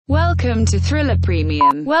Welcome to Thriller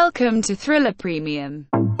Premium. Welcome to Thriller Premium.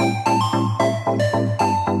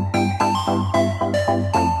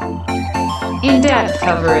 In-depth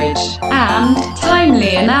coverage and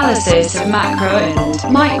timely analysis of macro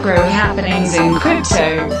and micro happenings in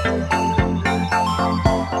crypto.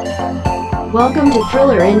 Welcome to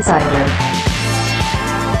Thriller Insider.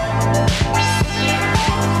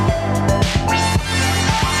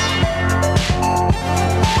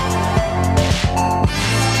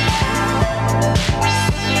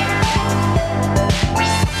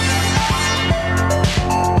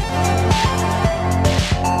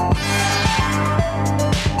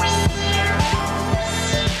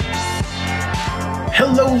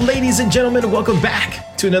 Hello, ladies and gentlemen. Welcome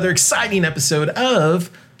back to another exciting episode of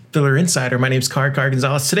Thriller Insider. My name is Car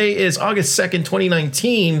Gonzalez. Today is August 2nd,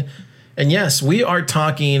 2019. And yes, we are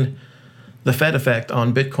talking the Fed effect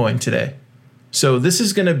on Bitcoin today. So this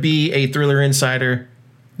is going to be a Thriller Insider.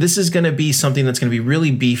 This is going to be something that's going to be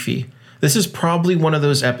really beefy. This is probably one of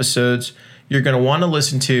those episodes you're going to want to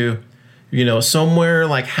listen to, somewhere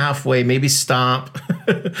like halfway, maybe stop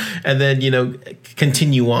and then,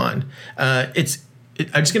 continue on.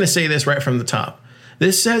 I'm just going to say this right from the top.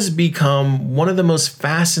 This has become one of the most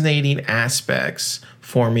fascinating aspects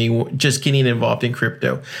for me, just getting involved in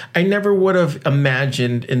crypto. I never would have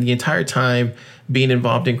imagined in the entire time being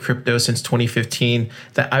involved in crypto since 2015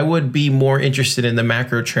 that I would be more interested in the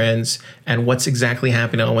macro trends and what's exactly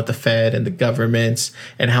happening on with the Fed and the governments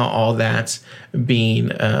and how all that's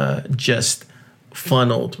being just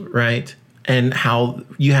funneled, right? And how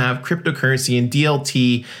you have cryptocurrency and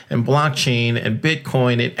DLT and blockchain and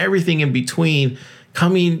Bitcoin and everything in between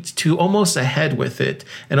coming to almost ahead with it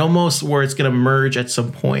and almost where it's going to merge at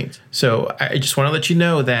some point. So I just want to let you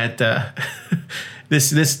know that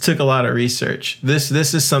this took a lot of research. This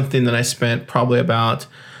is something that I spent probably about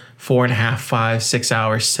 4.5, 5, 6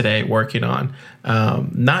 hours today working on.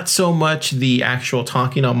 Not so much the actual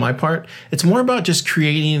talking on my part. It's more about just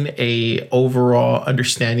creating a overall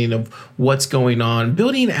understanding of what's going on,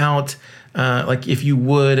 building out like if you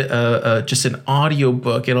would just an audio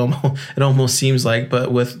book. It almost seems like,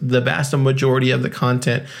 but with the vast majority of the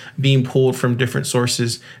content being pulled from different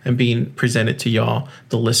sources and being presented to y'all,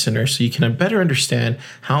 the listeners, so you can better understand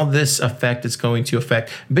how this effect is going to affect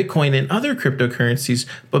Bitcoin and other cryptocurrencies,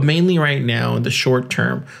 but mainly right now in the short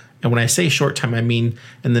term. And when I say short term, I mean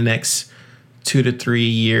in the next 2 to 3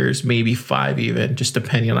 years, maybe 5 even, just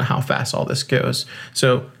depending on how fast all this goes.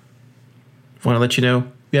 So I want to let you know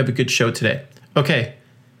we have a good show today. Okay,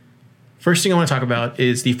 first thing I want to talk about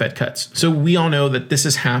is the Fed cuts. So we all know that this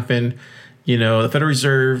has happened. The Federal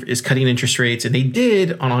Reserve is cutting interest rates, and they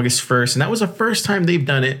did on August 1st. And that was the first time they've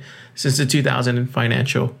done it since the 2000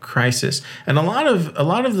 financial crisis. And a lot of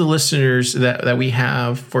the listeners that we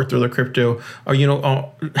have for Thriller Crypto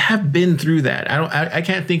are, have been through that. I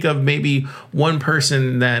can't think of maybe one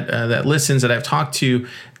person that listens that I've talked to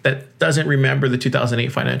that doesn't remember the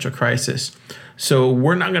 2008 financial crisis. So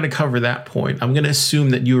we're not going to cover that point. I'm going to assume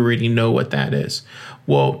that you already know what that is.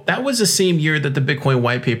 Well, that was the same year that the Bitcoin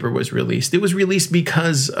white paper was released. It was released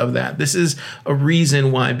because of that. This is a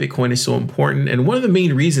reason why Bitcoin is so important. And one of the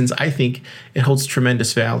main reasons I think it holds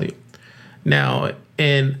tremendous value. Now,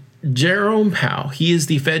 in Jerome Powell, he is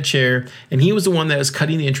the Fed chair, and he was the one that was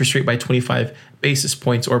cutting the interest rate by 25 basis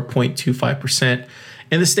points or 0.25%.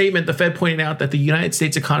 In the statement, the Fed pointed out that the United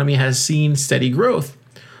States economy has seen steady growth,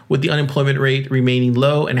 with the unemployment rate remaining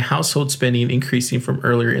low and household spending increasing from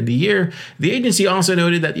earlier in the year. The agency also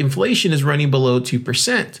noted that inflation is running below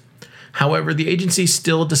 2%. However, the agency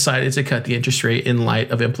still decided to cut the interest rate in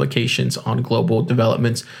light of implications on global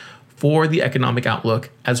developments for the economic outlook,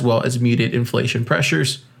 as well as muted inflation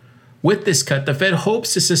pressures. With this cut, the Fed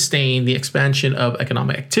hopes to sustain the expansion of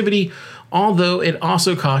economic activity, although it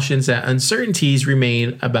also cautions that uncertainties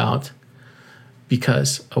remain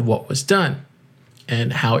because of what was done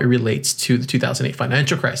and how it relates to the 2008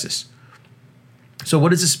 financial crisis. So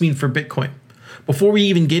what does this mean for Bitcoin? Before we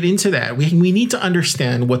even get into that, we need to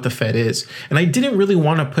understand what the Fed is. And I didn't really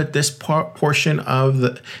want to put this portion of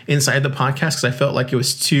the inside the podcast because I felt like it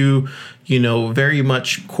was too, very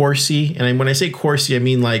much coursey. And when I say coursey, I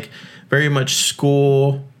mean like very much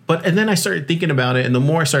school. And then I started thinking about it, and the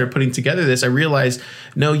more I started putting together this, I realized,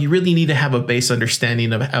 no, you really need to have a base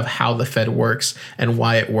understanding of how the Fed works and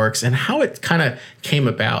why it works and how it kind of came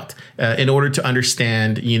about in order to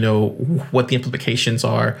understand, what the implications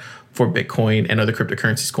are for Bitcoin and other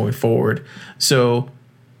cryptocurrencies going forward. So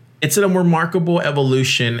It's a remarkable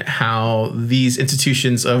evolution how these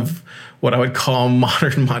institutions of what I would call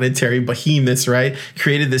modern monetary behemoths, right,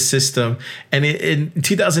 created this system. And in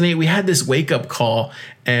 2008, we had this wake up call.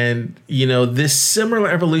 And, this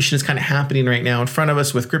similar evolution is kind of happening right now in front of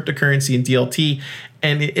us with cryptocurrency and DLT.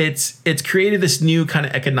 And it's created this new kind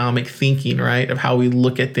of economic thinking, right, of how we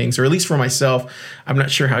look at things, or at least for myself. I'm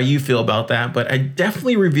not sure how you feel about that, but it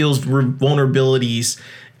definitely reveals vulnerabilities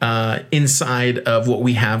inside of what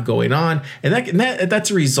we have going on. And that's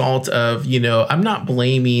a result of, I'm not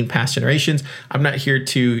blaming past generations. I'm not here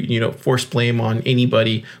to, force blame on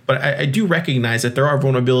anybody, but I do recognize that there are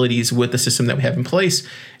vulnerabilities with the system that we have in place.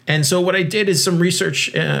 And so what I did is some research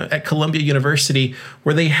at Columbia University,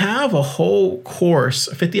 where they have a whole course,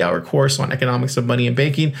 a 50-hour course on economics of money and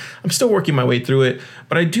banking. I'm still working my way through it,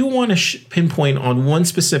 but I do want to pinpoint on one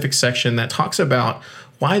specific section that talks about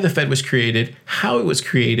why the Fed was created, how it was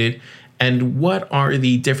created, and what are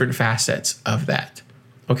the different facets of that.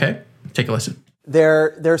 Okay, take a listen.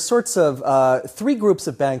 There are sorts of three groups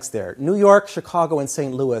of banks there. New York, Chicago, and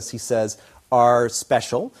St. Louis, he says, are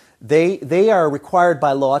special. They are required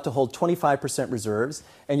by law to hold 25% reserves.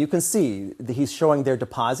 And you can see he's showing their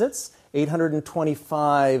deposits,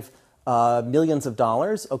 825 millions of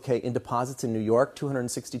dollars, in deposits in New York,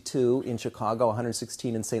 262 in Chicago,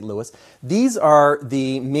 116 in St. Louis. These are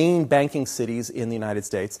the main banking cities in the United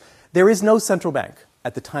States. There is no central bank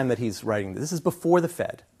at the time that he's writing this. This is before the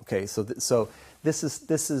Fed. So this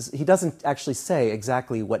is he doesn't actually say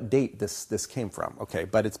exactly what date this came from.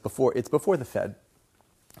 But it's before the Fed.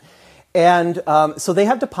 And so they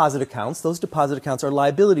have deposit accounts. Those deposit accounts are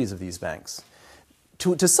liabilities of these banks.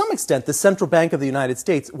 To some extent, the Central Bank of the United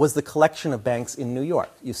States was the collection of banks in New York.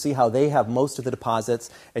 You see how they have most of the deposits,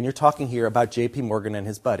 and you're talking here about J.P. Morgan and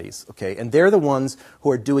his buddies, And they're the ones who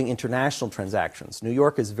are doing international transactions. New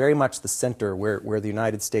York is very much the center where the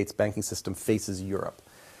United States banking system faces Europe.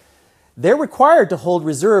 They're required to hold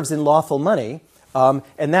reserves in lawful money,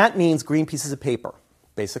 and that means green pieces of paper,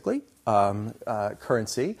 basically,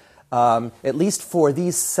 currency. At least for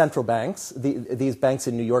these central banks, these banks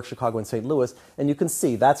in New York, Chicago, and St. Louis, and you can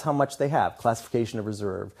see that's how much they have, classification of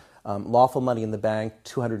reserve. Lawful money in the bank,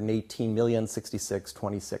 218 million, 66,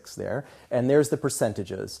 26 there. And there's the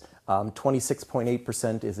percentages.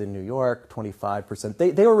 26.8% is in New York, 25%.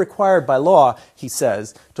 They were required by law, he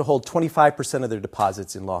says, to hold 25% of their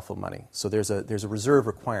deposits in lawful money. So there's a reserve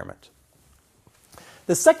requirement.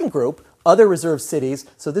 The second group, other reserve cities,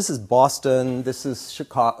 so this is Boston, this is San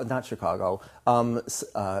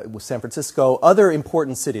Francisco, other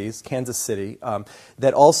important cities, Kansas City,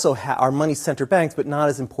 that also are money center banks, but not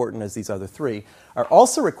as important as these other three, are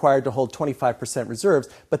also required to hold 25% reserves,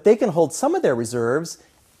 but they can hold some of their reserves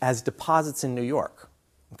as deposits in New York.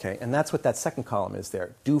 And that's what that second column is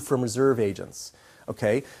there, due from reserve agents.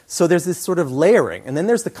 So there's this sort of layering. And then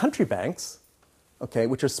there's the country banks,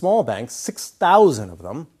 which are small banks, 6,000 of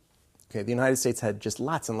them. The United States had just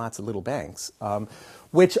lots and lots of little banks,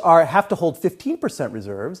 which have to hold 15%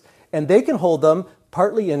 reserves, and they can hold them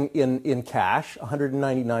partly in cash,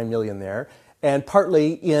 199 million there, and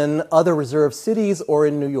partly in other reserve cities or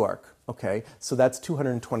in New York. So that's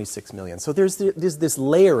 226 million. So there's this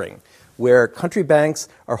layering where country banks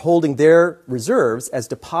are holding their reserves as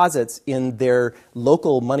deposits in their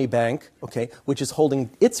local money bank, which is holding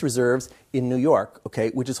its reserves in New York,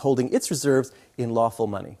 which is holding its reserves in lawful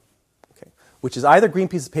money. Which is either green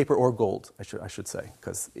piece of paper or gold, I should say,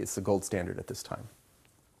 because it's the gold standard at this time.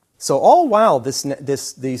 So all while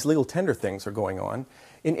these legal tender things are going on,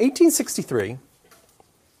 in 1863,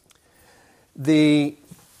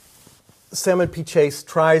 Salmon P. Chase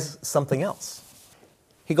tries something else.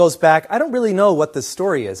 He goes back. I don't really know what the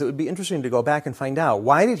story is. It would be interesting to go back and find out.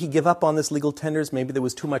 Why did he give up on this legal tenders? Maybe there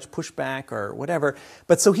was too much pushback or whatever.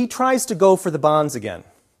 But so he tries to go for the bonds again.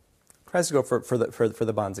 Tries to go for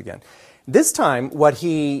the bonds again. This time, what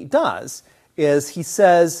he does is he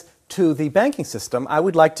says to the banking system, I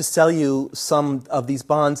would like to sell you some of these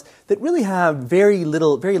bonds that really have very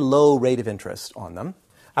low rate of interest on them.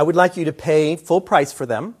 I would like you to pay full price for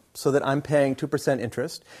them so that I'm paying 2%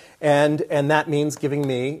 interest, and that means giving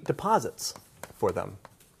me deposits for them.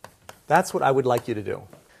 That's what I would like you to do.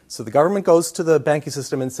 So the government goes to the banking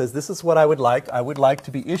system and says, this is what I would like. I would like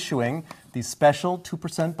to be issuing these special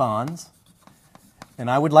 2% bonds, and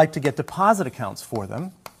I would like to get deposit accounts for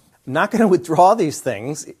them. I'm not going to withdraw these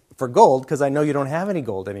things for gold because I know you don't have any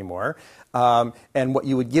gold anymore. And what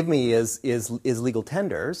you would give me is legal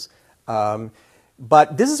tenders.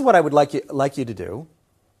 But this is what I would like you to do.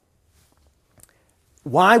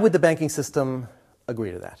 Why would the banking system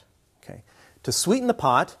agree to that? To sweeten the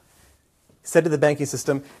pot, he said to the banking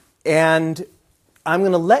system, and I'm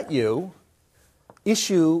going to let you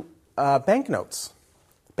issue banknotes,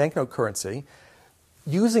 banknote currency,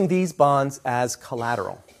 using these bonds as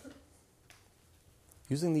collateral.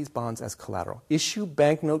 Using these bonds as collateral. Issue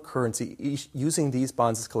banknote currency using these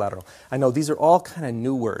bonds as collateral. I know these are all kind of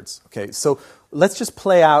new words. Okay, so let me just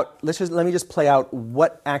play out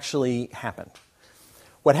what actually happened.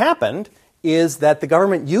 What happened is that the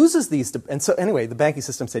government uses these, and so anyway, the banking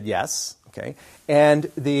system said yes. Okay, and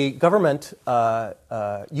the government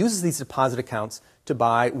uses these deposit accounts to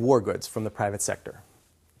buy war goods from the private sector.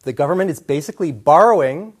 The government is basically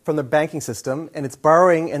borrowing from the banking system, and it's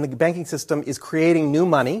borrowing, and the banking system is creating new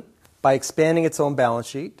money by expanding its own balance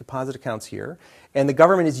sheet, deposit accounts here, and the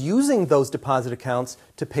government is using those deposit accounts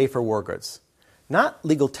to pay for war goods. Not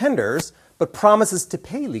legal tenders, but promises to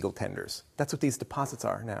pay legal tenders. That's what these deposits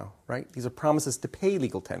are now, right? These are promises to pay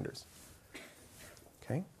legal tenders.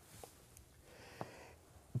 Okay?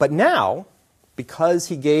 But now, because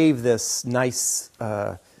he gave this nice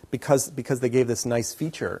because they gave this nice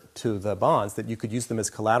feature to the bonds that you could use them as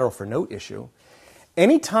collateral for note issue,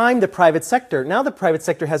 anytime the private sector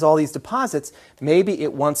has all these deposits, maybe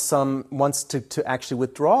it wants to actually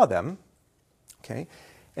withdraw them, okay?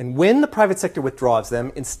 And when the private sector withdraws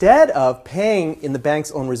them, instead of paying in the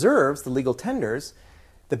bank's own reserves, the legal tenders,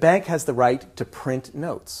 the bank has the right to print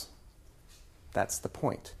notes. That's the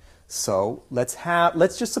point. So let's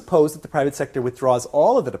just suppose that the private sector withdraws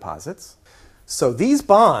all of the deposits. So these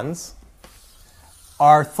bonds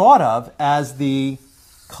are thought of as the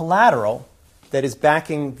collateral that is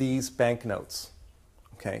backing these banknotes.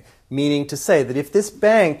 Okay? Meaning to say that if this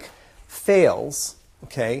bank fails,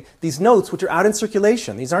 okay, these notes, which are out in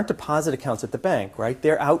circulation, these aren't deposit accounts at the bank, right?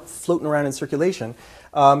 They're out floating around in circulation.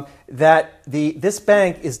 This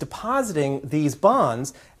bank is depositing these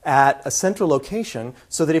bonds at a central location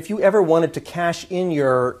so that if you ever wanted to cash in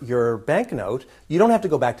your banknote, you don't have to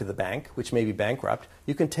go back to the bank, which may be bankrupt.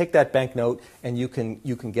 You can take that banknote and you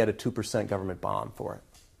can get a 2% government bond for it.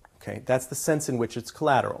 Okay, that's the sense in which it's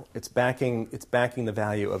collateral. It's backing the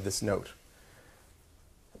value of this note.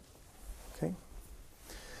 Okay,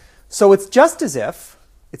 so it's just as if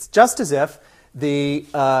the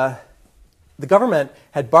government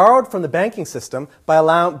had borrowed from the banking system by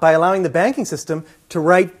allowing the banking system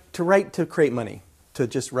to create money, to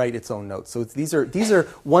just write its own notes. So these are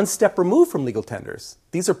one step removed from legal tenders.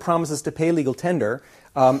 These are promises to pay legal tender,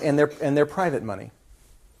 and they're private money.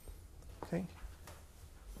 Okay.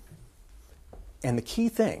 And the key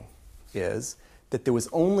thing is that there was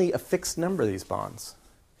only a fixed number of these bonds,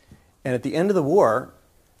 and at the end of the war,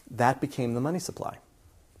 that became the money supply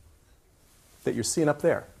that you're seeing up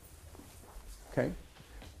there. Okay,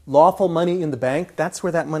 lawful money in the bank, that's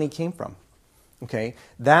where that money came from. Okay,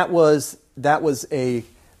 that was and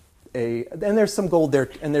there's some gold there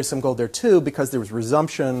too, because there was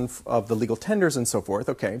resumption of the legal tenders and so forth.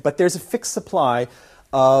 Okay, but there's a fixed supply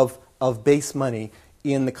of base money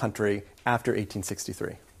in the country after 1863.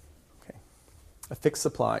 Okay, a fixed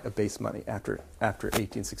supply of base money after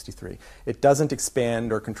 1863. It doesn't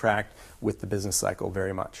expand or contract with the business cycle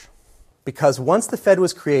very much, because once the Fed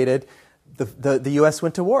was created, the U.S.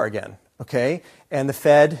 went to war again, okay? And the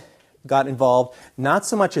Fed got involved not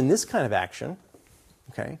so much in this kind of action,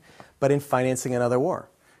 okay, but in financing another war.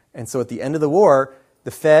 And so at the end of the war,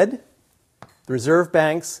 the Fed, the reserve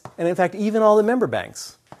banks, and in fact even all the member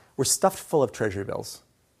banks were stuffed full of treasury bills.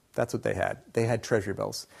 That's what they had. They had treasury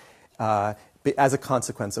bills as a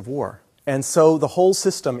consequence of war. And so the whole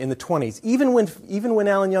system in the 1920s, even when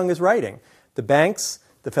Alan Young is writing, the banks,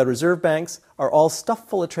 the Federal Reserve banks, are all stuffed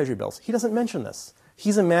full of treasury bills. He doesn't mention this.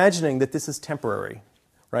 He's imagining that this is temporary,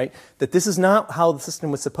 right? That this is not how the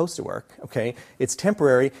system was supposed to work, okay? It's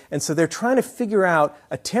temporary, and so they're trying to figure out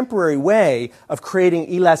a temporary way of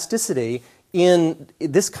creating elasticity in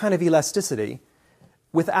this kind of elasticity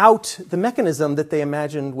without the mechanism that they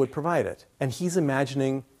imagined would provide it. And he's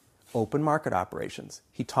imagining open market operations.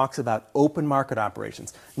 He talks about open market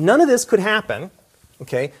operations. None of this could happen,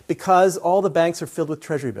 okay, because all the banks are filled with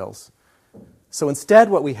treasury bills. So instead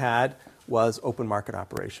what we had was open market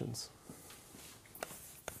operations.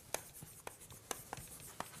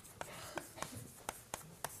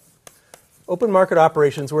 Open market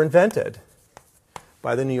operations were invented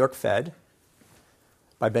by the New York Fed,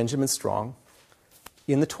 by Benjamin Strong,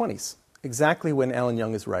 in the 1920s, exactly when Alan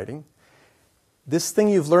Young is writing. This thing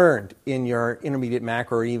you've learned in your intermediate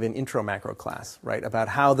macro or even intro macro class, right, about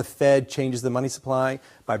how the Fed changes the money supply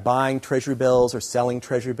by buying treasury bills or selling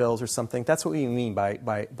treasury bills or something. That's what we mean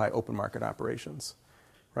by open market operations.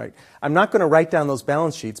 right? I'm not going to write down those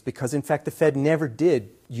balance sheets because, in fact, the Fed never did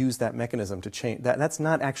use that mechanism to change. That's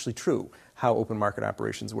not actually true, how open market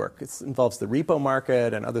operations work. It involves the repo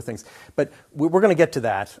market and other things. But we're going to get to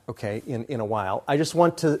that, okay, in a while. I just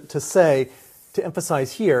want to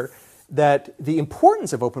emphasize here that the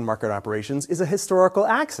importance of open market operations is a historical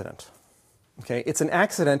accident. Okay? It's an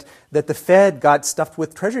accident that the Fed got stuffed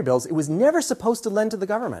with treasury bills. It was never supposed to lend to the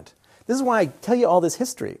government. This is why I tell you all this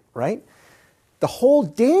history, right? The whole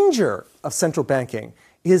danger of central banking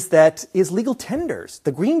is legal tenders.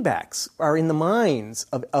 The greenbacks are in the minds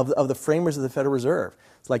of the framers of the Federal Reserve.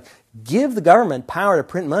 It's like, give the government power to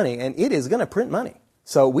print money, and it is going to print money.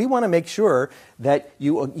 So we want to make sure that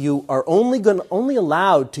you are only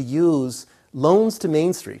allowed to use loans to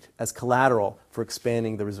Main Street as collateral for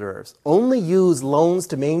expanding the reserves. Only use loans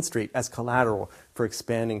to Main Street as collateral for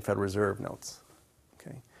expanding Federal Reserve notes.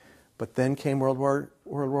 Okay, but then came World War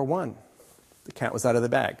I. The cat was out of the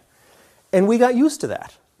bag. And we got used to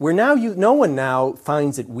that. No one now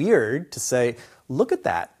finds it weird to say, look at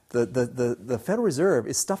that. The Federal Reserve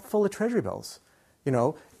is stuffed full of treasury bills. You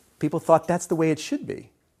know, people thought that's the way it should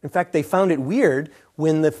be. In fact, they found it weird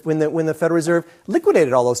when the Federal Reserve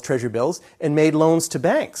liquidated all those treasury bills and made loans to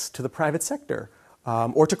banks, to the private sector,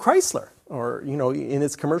 or to Chrysler, or in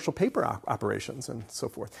its commercial paper operations and so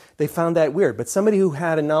forth. They found that weird. But somebody who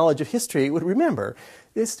had a knowledge of history would remember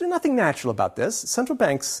there's nothing natural about this. Central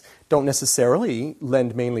banks don't necessarily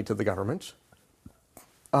lend mainly to the government.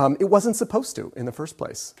 It wasn't supposed to in the first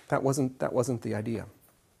place. That wasn't the idea.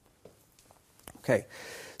 Okay,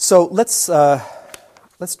 so let's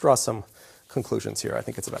draw some conclusions here. I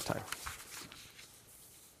think it's about time.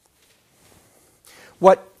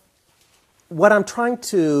 What I'm trying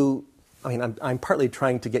to, I'm partly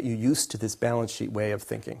trying to get you used to this balance sheet way of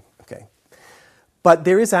thinking. Okay, but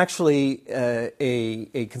there is actually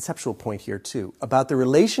a conceptual point here too about the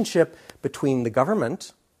relationship between the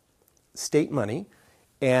government, state money,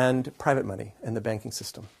 and private money and the banking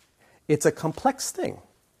system. It's a complex thing.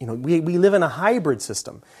 We live in a hybrid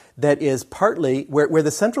system that is partly, where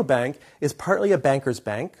the central bank is partly a banker's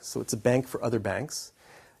bank, so it's a bank for other banks.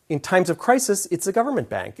 In times of crisis, it's a government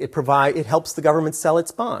bank. It helps the government sell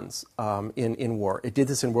its bonds in war. It did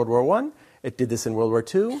this in World War I. It did this in World War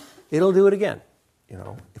II. It'll do it again.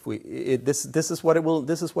 This is what it will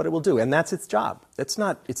do, and that's its job. It's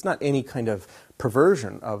not any kind of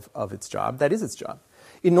perversion of its job. That is its job.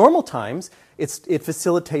 In normal times, it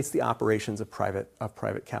facilitates the operations of private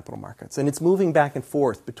capital markets, and it's moving back and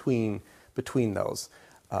forth between those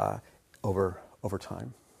over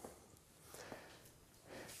time.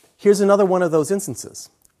 Here's another one of those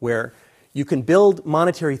instances where you can build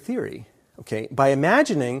monetary theory, okay, by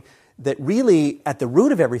imagining that really at the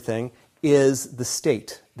root of everything is the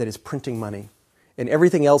state that is printing money, and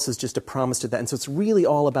everything else is just a promise to that, and so it's really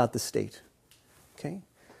all about the state, okay?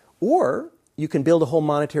 Or you can build a whole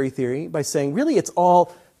monetary theory by saying, really, it's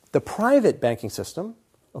all the private banking system,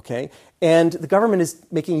 okay, and the government is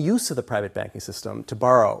making use of the private banking system to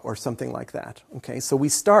borrow or something like that, okay? So we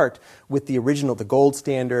start with the gold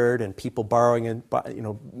standard, and people borrowing and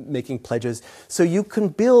making pledges. So you can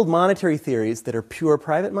build monetary theories that are pure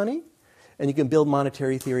private money, and you can build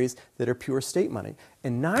monetary theories that are pure state money.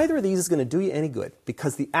 And neither of these is going to do you any good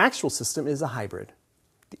because the actual system is a hybrid.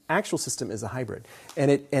 The actual system is a hybrid, and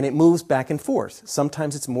it moves back and forth.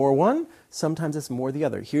 Sometimes it's more one, sometimes it's more the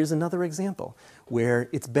other. Here's another example where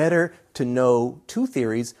it's better to know two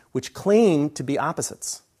theories which claim to be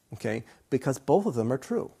opposites, okay, because both of them are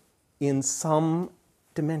true in some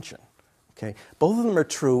dimension, okay. Both of them are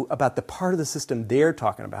true about the part of the system they're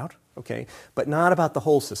talking about, okay, but not about the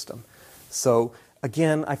whole system. So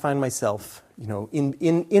again, I find myself,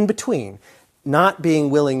 in between, not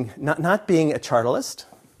being a chartalist.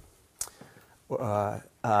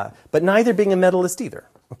 But neither being a medalist either,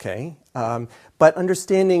 okay? But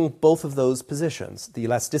understanding both of those positions, the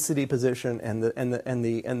elasticity position and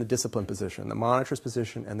the discipline position, the monetarist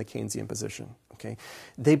position and the Keynesian position, okay?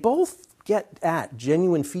 They both get at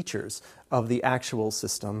genuine features of the actual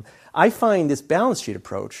system. I find this balance sheet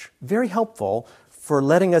approach very helpful for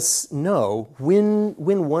letting us know when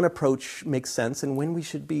one approach makes sense and when we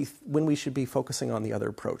should be focusing on the other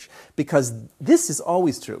approach, because this is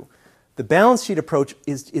always true. The balance sheet approach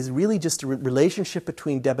is really just a relationship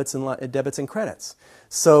between debits and credits.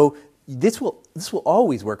 So this will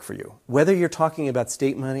always work for you, whether you're talking about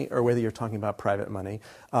state money or whether you're talking about private money.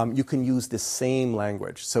 You can use this same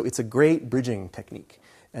language. So it's a great bridging technique,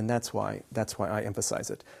 and that's why I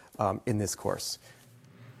emphasize it in this course.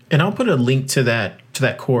 And I'll put a link to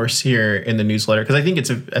that course here in the newsletter because I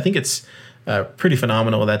think it's pretty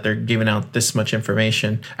phenomenal that they're giving out this much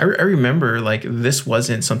information. I remember like this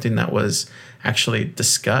wasn't something that was actually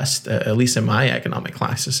discussed, at least in my economic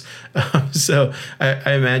classes. So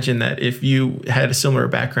I imagine that if you had a similar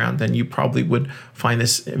background, then you probably would find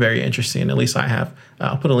this very interesting. At least I have.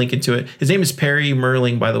 I'll put a link into it. His name is Perry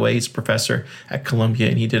Merling, by the way. He's a professor at Columbia,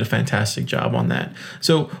 and he did a fantastic job on that.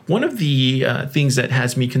 So one of the things that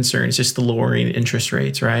has me concerned is just the lowering interest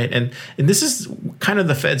rates, right? And this is kind of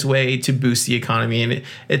the Fed's way to boost the economy, and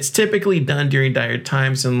it's typically done during dire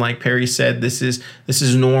times. And like Perry said, this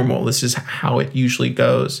is normal. This is how it usually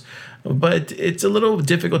goes. But it's a little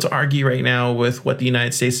difficult to argue right now with what the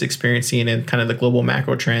United States is experiencing and kind of the global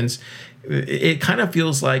macro trends. It kind of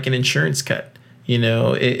feels like an insurance cut. You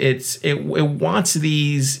know, it wants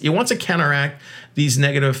to counteract these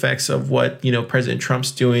negative effects of what, you know, President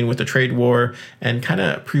Trump's doing with the trade war and kind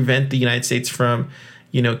of prevent the United States from,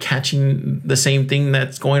 you know, catching the same thing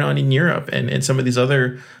that's going on in Europe and some of these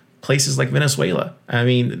other places like Venezuela. I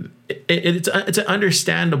mean, it's an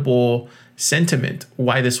understandable sentiment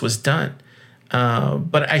why this was done.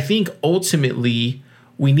 But I think ultimately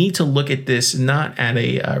we need to look at this not at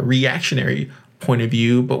a reactionary point of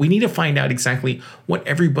view, but we need to find out exactly what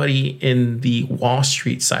everybody in the Wall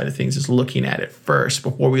Street side of things is looking at it first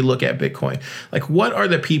before we look at Bitcoin. Like, what are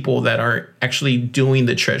the people that are actually doing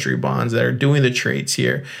the treasury bonds, that are doing the trades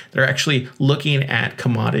here, that are actually looking at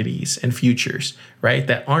commodities and futures, right,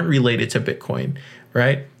 that aren't related to Bitcoin,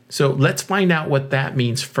 right? So let's find out what that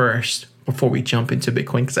means first before we jump into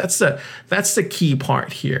Bitcoin, because that's the key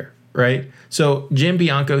part here, right? So Jim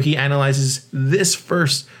Bianco, he analyzes this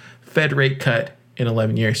first Fed rate cut in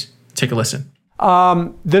 11 years. Take a listen.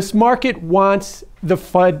 This market wants the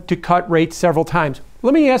Fed to cut rates several times.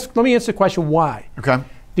 Let me answer the question why. Okay.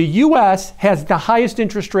 The U.S. has the highest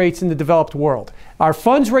interest rates in the developed world. Our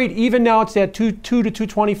funds rate, even now it's at 2 to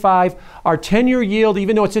 225. Our 10-year yield,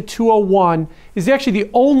 even though it's at 201, is actually the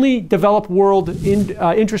only developed world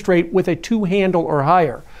interest rate with a 2 handle or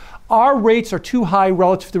higher. Our rates are too high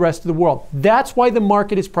relative to the rest of the world. That's why the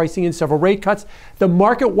market is pricing in several rate cuts. The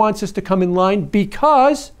market wants us to come in line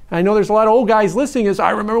because, I know there's a lot of old guys listening, as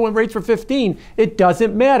I remember when rates were 15. It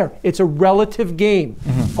doesn't matter. It's a relative game.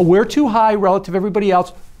 Mm-hmm. We're too high relative to everybody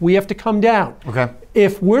else. We have to come down. Okay.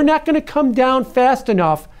 If we're not going to come down fast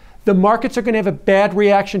enough, the markets are going to have a bad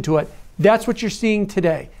reaction to it. That's what you're seeing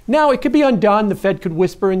today. Now, it could be undone. The Fed could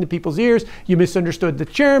whisper into people's ears, you misunderstood the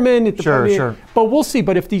chairman. Sure. But we'll see.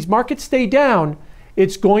 But if these markets stay down,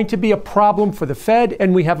 it's going to be a problem for the Fed,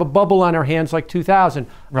 and we have a bubble on our hands like 2000.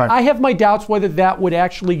 Right. I have my doubts whether that would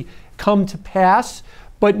actually come to pass.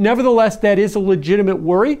 But nevertheless, that is a legitimate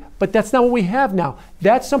worry. But that's not what we have now.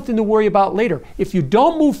 That's something to worry about later. If you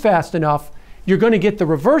don't move fast enough, you're going to get the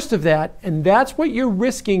reverse of that, and that's what you're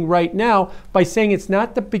risking right now by saying it's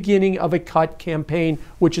not the beginning of a cut campaign,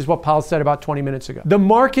 which is what Powell said about 20 minutes ago. The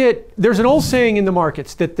market, there's an old saying in the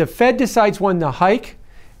markets that the Fed decides when to hike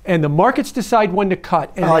and the markets decide when to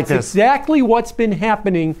cut. And I like that's this. exactly what's been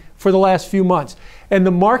happening for the last few months. And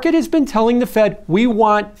the market has been telling the Fed, we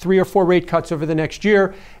want 3 or 4 rate cuts over the next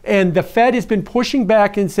year. And the Fed has been pushing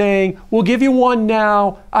back and saying, we'll give you one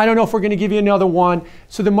now. I don't know if we're going to give you another one.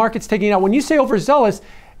 So the market's taking it out. When you say overzealous,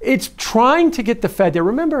 it's trying to get the Fed there.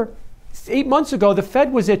 Remember, 8 months ago, the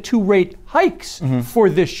Fed was at 2 rate hikes for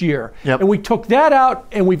this year. Yep. And we took that out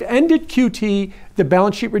and we've ended QT. The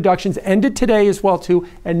balance sheet reductions ended today as well too.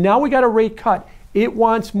 And now we got a rate cut. It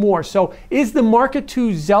wants more. So is the market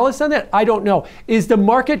too zealous on that? I don't know. Is the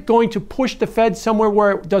market going to push the Fed somewhere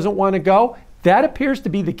where it doesn't want to go? That appears to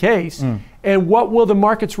be the case. And what will the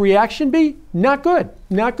market's reaction be? Not good.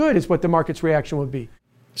 Not good is what the market's reaction would be.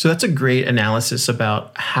 So that's a great analysis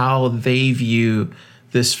about how they view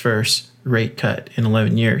this first rate cut in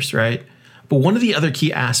 11 years, right? But one of the other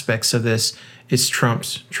key aspects of this is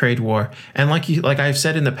Trump's trade war. And like I've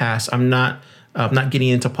said in the past, I'm not getting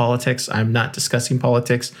into politics. I'm not discussing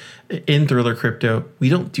politics in Thriller Crypto. We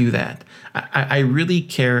don't do that. I really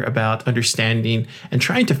care about understanding and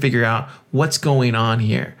trying to figure out what's going on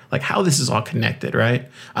here, like how this is all connected, right?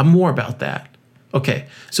 I'm more about that. Okay,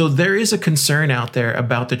 so there is a concern out there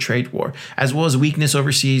about the trade war, as well as weakness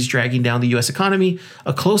overseas dragging down the U.S. economy.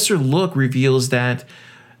 A closer look reveals that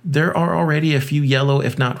there are already a few yellow,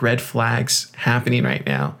 if not red flags happening right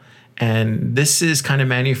now. And this is kind of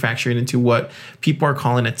manufactured into what people are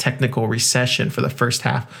calling a technical recession for the first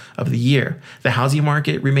half of the year. The housing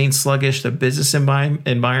market remains sluggish. The business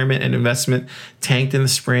environment and investment tanked in the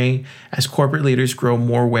spring as corporate leaders grow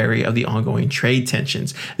more wary of the ongoing trade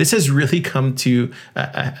tensions. This has really come to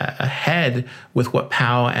a head with what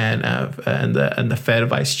Powell and the Fed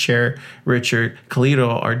Vice Chair Richard Khalil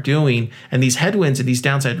are doing. And these headwinds and these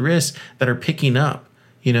downside risks that are picking up,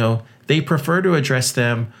 they prefer to address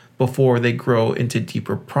them before they grow into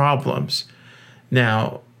deeper problems.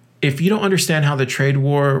 Now, if you don't understand how the trade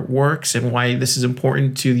war works and why this is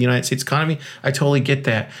important to the United States economy, I totally get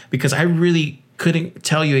that, because I really couldn't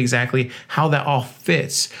tell you exactly how that all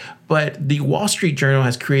fits. But the Wall Street Journal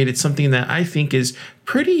has created something that I think is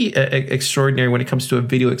pretty extraordinary when it comes to a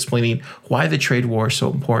video explaining why the trade war is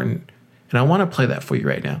so important. And I want to play that for you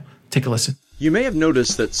right now. Take a listen. You may have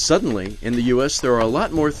noticed that suddenly, in the US, there are a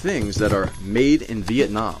lot more things that are made in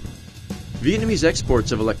Vietnam. Vietnamese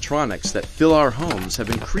exports of electronics that fill our homes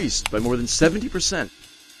have increased by more than 70%.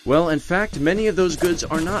 Well, in fact, many of those goods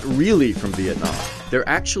are not really from Vietnam. They're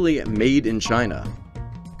actually made in China.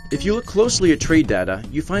 If you look closely at trade data,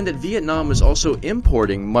 you find that Vietnam is also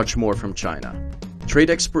importing much more from China.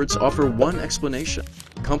 Trade experts offer one explanation.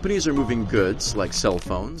 Companies are moving goods, like cell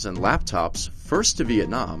phones and laptops, first to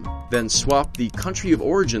Vietnam, then swap the country of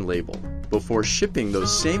origin label before shipping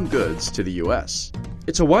those same goods to the US.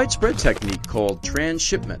 It's a widespread technique called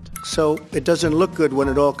transshipment. So it doesn't look good when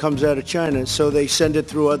it all comes out of China, so they send it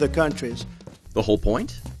through other countries. The whole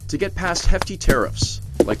point? To get past hefty tariffs,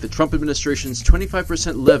 like the Trump administration's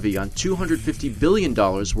 25% levy on $250 billion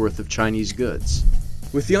worth of Chinese goods.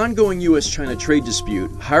 With the ongoing U.S.-China trade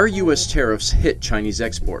dispute, higher U.S. tariffs hit Chinese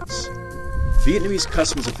exports. Vietnamese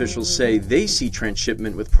customs officials say they see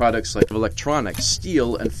transshipment with products like electronics,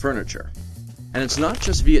 steel, and furniture. And it's not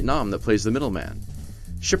just Vietnam that plays the middleman.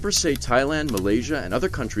 Shippers say Thailand, Malaysia, and other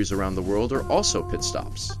countries around the world are also pit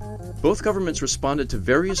stops. Both governments responded to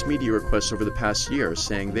various media requests over the past year,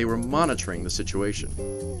 saying they were monitoring the situation.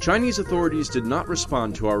 Chinese authorities did not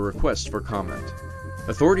respond to our request for comment.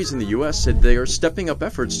 Authorities in the U.S. said they are stepping up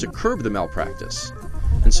efforts to curb the malpractice,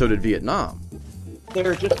 and so did Vietnam.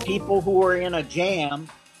 They're just people who are in a jam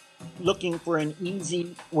looking for an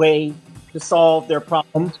easy way to solve their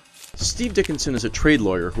problems. Steve Dickinson is a trade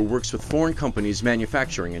lawyer who works with foreign companies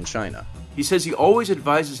manufacturing in China. He says he always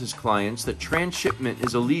advises his clients that transshipment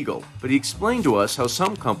is illegal, but he explained to us how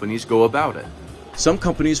some companies go about it. Some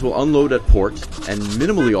companies will unload at port and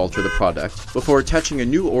minimally alter the product before attaching a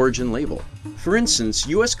new origin label. For instance,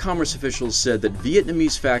 U.S. commerce officials said that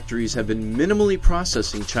Vietnamese factories have been minimally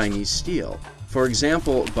processing Chinese steel. For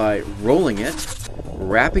example, by rolling it,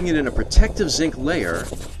 wrapping it in a protective zinc layer,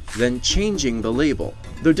 then changing the label.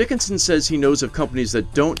 Though Dickinson says he knows of companies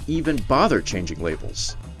that don't even bother changing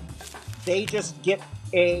labels. They just get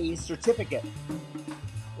a certificate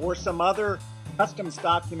or some other customs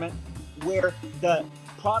document where the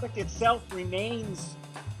product itself remains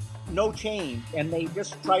no change, and they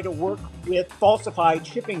just try to work with falsified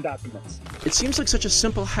shipping documents. It seems like such a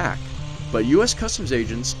simple hack, but U.S. customs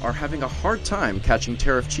agents are having a hard time catching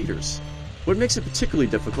tariff cheaters. What makes it particularly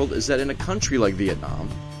difficult is that in a country like Vietnam,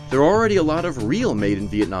 there are already a lot of real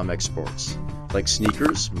made-in-Vietnam exports, like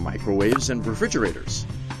sneakers, microwaves, and refrigerators.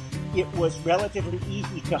 It was relatively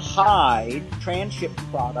easy to hide transshipped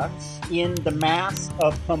products in the mass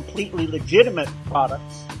of completely legitimate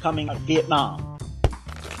products coming out of Vietnam.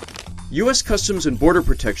 U.S. Customs and Border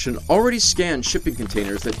Protection already scan shipping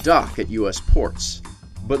containers that dock at U.S. ports.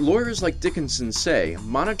 But lawyers like Dickinson say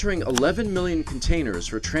monitoring 11 million containers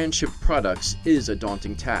for transshipped products is a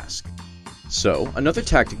daunting task. So, another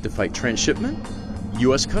tactic to fight transshipment?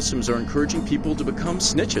 U.S. Customs are encouraging people to become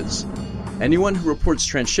snitches. Anyone who reports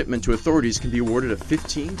transshipment to authorities can be awarded a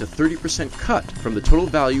 15 to 30% cut from the total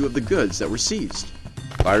value of the goods that were seized.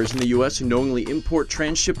 Buyers in the U.S. who knowingly import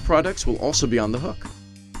transshipped products will also be on the hook.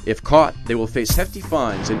 If caught, they will face hefty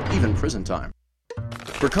fines and even prison time.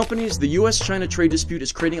 For companies, the U.S.-China trade dispute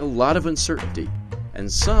is creating a lot of uncertainty,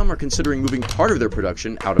 and some are considering moving part of their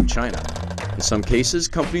production out of China. In some cases,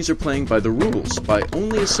 companies are playing by the rules by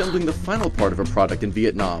only assembling the final part of a product in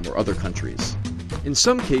Vietnam or other countries. In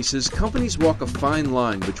some cases, companies walk a fine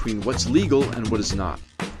line between what's legal and what is not.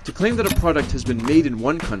 To claim that a product has been made in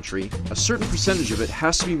one country, a certain percentage of it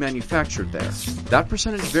has to be manufactured there. That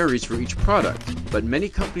percentage varies for each product, but many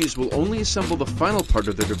companies will only assemble the final part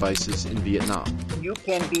of their devices in Vietnam. You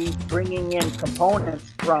can be bringing in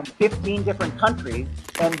components from 15 different countries,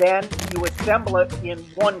 and then you assemble it in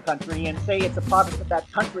one country and say it's a product of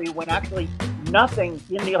that country when actually nothing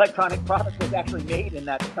in the electronic product was actually made in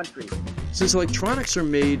that country. Since electronics are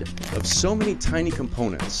made of so many tiny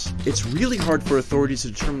components, it's really hard for authorities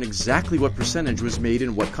to determine exactly what percentage was made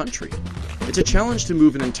in what country. It's a challenge to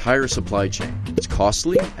move an entire supply chain. It's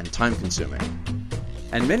costly and time-consuming.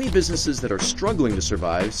 And many businesses that are struggling to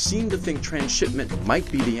survive seem to think transshipment might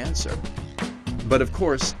be the answer. But of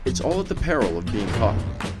course, it's all at the peril of being caught.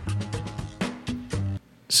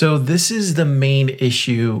 So this is the main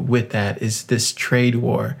issue with that, is this trade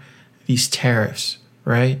war, these tariffs,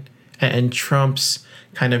 right? And Trump's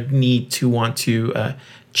kind of need to want to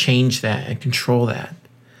change that and control that.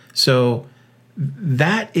 So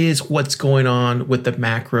that is what's going on with the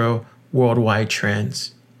macro worldwide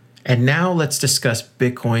trends. And now let's discuss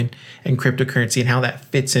Bitcoin and cryptocurrency and how that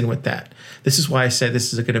fits in with that. This is why I said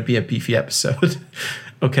this is going to be a beefy episode.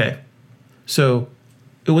 Okay, so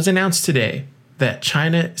it was announced today that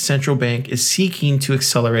China Central Bank is seeking to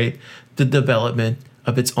accelerate the development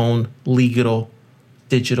of its own legal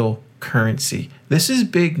digital currency. This is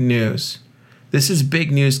big news. This is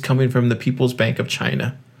big news coming from the People's Bank of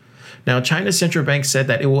China. Now, China's central bank said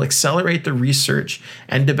that it will accelerate the research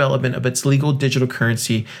and development of its legal digital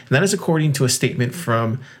currency, and that is according to a statement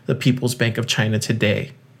from the People's Bank of China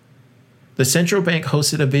today. The central bank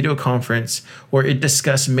hosted a video conference where it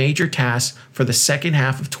discussed major tasks for the second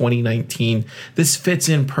half of 2019. This fits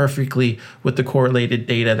in perfectly with the correlated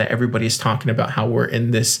data that everybody is talking about, how we're in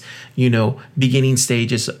this, beginning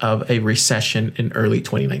stages of a recession in early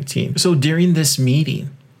 2019. So during this meeting,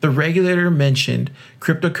 the regulator mentioned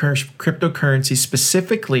cryptocurrency,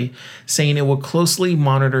 specifically saying it will closely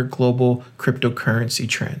monitor global cryptocurrency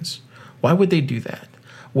trends. Why would they do that?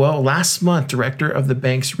 Well, last month, director of the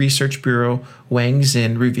bank's research bureau, Wang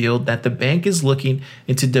Xin, revealed that the bank is looking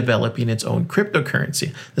into developing its own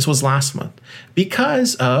cryptocurrency. This was last month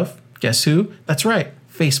because of, guess who? That's right,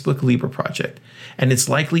 Facebook Libra project, and its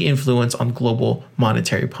likely influence on global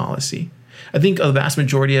monetary policy. I think a vast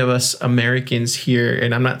majority of us Americans here,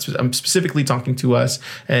 and I'm specifically talking to us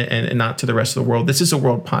and not to the rest of the world. This is a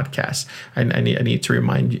world podcast. I need to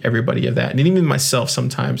remind everybody of that, and even myself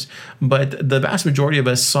sometimes. But the vast majority of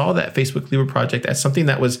us saw that Facebook Libra project as something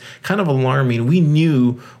that was kind of alarming. We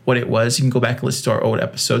knew what it was. You can go back and listen to our old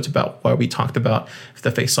episodes about why we talked about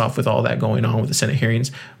the face-off with all that going on with the Senate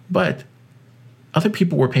hearings. But other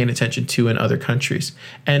people were paying attention to in other countries.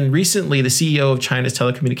 And recently, the CEO of China's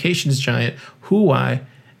telecommunications giant, Huawei,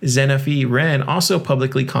 Zhenfei Ren, also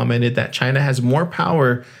publicly commented that China has more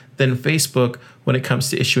power than Facebook when it comes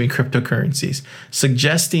to issuing cryptocurrencies,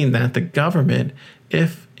 suggesting that the government,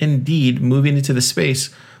 if indeed moving into the space,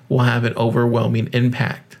 will have an overwhelming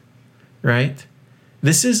impact, right?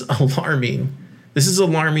 This is alarming. This is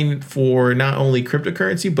alarming for not only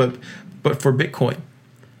cryptocurrency, but for Bitcoin.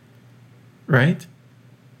 Right?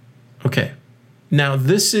 Okay. Now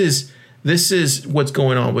this is what's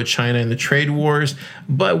going on with China and the trade wars.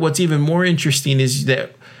 But what's even more interesting is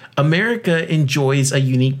that America enjoys a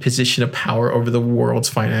unique position of power over the world's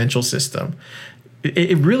financial system.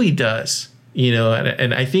 It really does,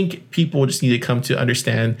 and I think people just need to come to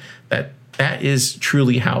understand that that is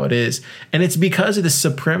truly how it is. And it's because of the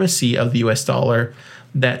supremacy of the US dollar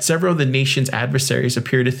that several of the nation's adversaries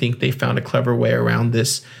appear to think they found a clever way around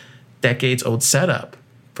this decades-old setup,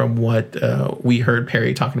 from what we heard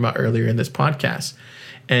Perry talking about earlier in this podcast.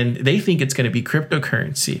 And they think it's going to be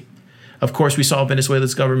cryptocurrency. Of course, we saw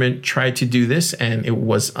Venezuela's government try to do this, and it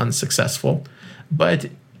was unsuccessful. But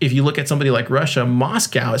if you look at somebody like Russia,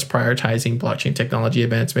 Moscow is prioritizing blockchain technology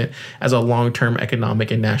advancement as a long-term economic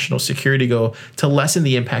and national security goal to lessen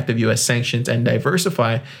the impact of U.S. sanctions and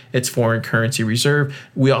diversify its foreign currency reserve.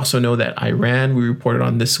 We also know that Iran, we reported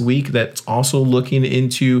on this week, that's also looking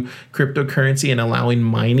into cryptocurrency and allowing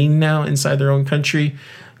mining now inside their own country.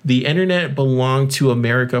 The internet belonged to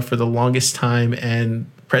America for the longest time, and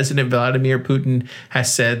President Vladimir Putin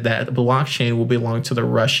has said that the blockchain will belong to the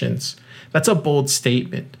Russians. That's a bold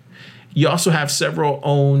statement. You also have several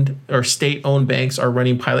owned or state-owned banks are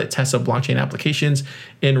running pilot tests of blockchain applications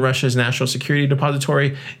in Russia's National Security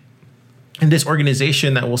Depository, and this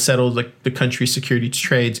organization that will settle the country's securities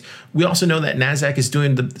trades. We also know that NASDAQ is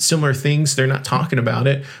doing the similar things. They're not talking about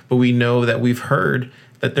it, but we know that we've heard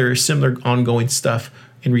that there is similar ongoing stuff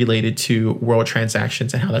in related to world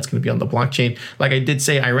transactions and how that's going to be on the blockchain. Like I did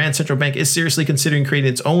say, Iran's central bank is seriously considering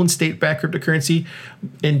creating its own state-backed cryptocurrency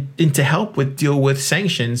and to help deal with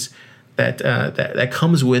sanctions that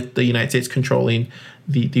comes with the United States controlling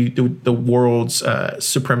the world's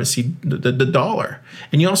supremacy, the dollar.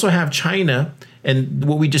 And you also have China. And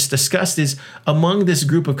what we just discussed is among this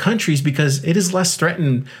group of countries because it is less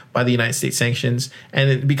threatened by the United States sanctions.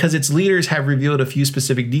 And because its leaders have revealed a few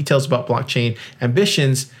specific details about blockchain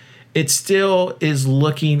ambitions, it still is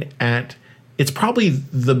looking at, it's probably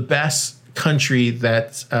the best country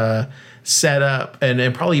that's set up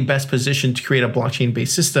and probably best positioned to create a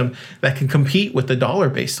blockchain-based system that can compete with the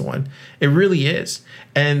dollar-based one. It really is.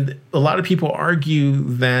 And a lot of people argue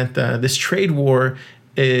that this trade war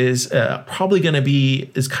is probably going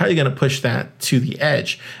to push that to the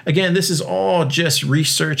edge. Again, this is all just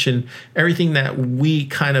research and everything that we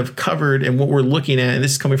kind of covered and what we're looking at. And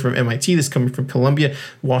this is coming from MIT, this is coming from Columbia,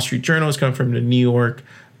 Wall Street Journal, is coming from the New York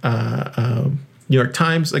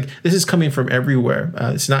Times. Like, this is coming from everywhere.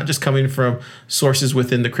 It's not just coming from sources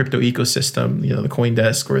within the crypto ecosystem, the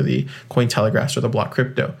CoinDesk or the Cointelegraph or the Block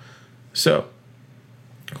Crypto. So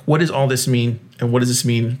what does all this mean? And what does this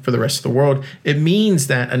mean for the rest of the world? It means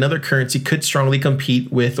that another currency could strongly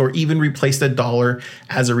compete with or even replace the dollar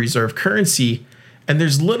as a reserve currency. And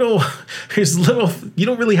there's little, you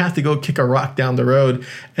don't really have to go kick a rock down the road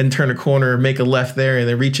and turn a corner, make a left there, and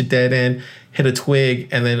then reach a dead end, hit a twig,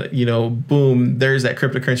 and then, boom, there's that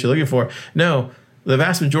cryptocurrency you're looking for. No, the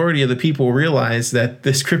vast majority of the people realize that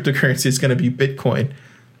this cryptocurrency is going to be Bitcoin.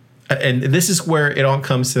 And this is where it all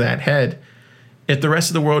comes to that head. If the rest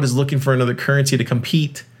of the world is looking for another currency to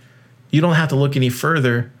compete, you don't have to look any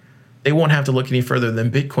further. They won't have to look any further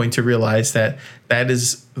than Bitcoin to realize that that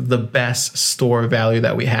is the best store of value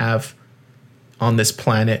that we have on this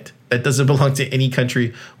planet that doesn't belong to any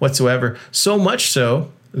country whatsoever. So much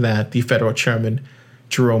so that the federal chairman,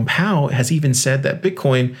 Jerome Powell, has even said that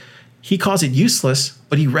Bitcoin, he calls it useless,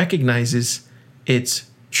 but he recognizes its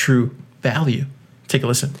true value. Take a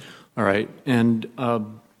listen. All right. And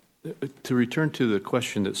to return to the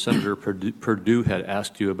question that Senator Perdue had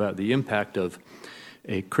asked you about the impact of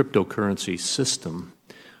a cryptocurrency system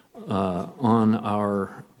on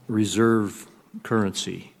our reserve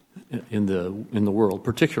currency in the world,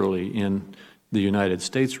 particularly in the United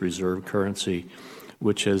States reserve currency,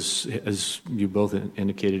 which has, as you both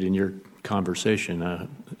indicated in your conversation,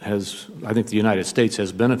 I think the United States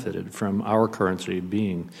has benefited from our currency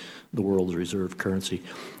being the world's reserve currency.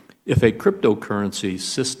 If a cryptocurrency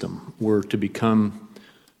system were to become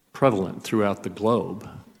prevalent throughout the globe,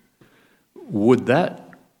 would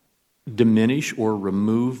that diminish or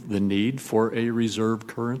remove the need for a reserve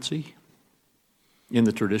currency in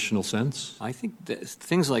the traditional sense? I think that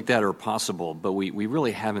things like that are possible, but we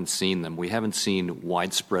really haven't seen them. We haven't seen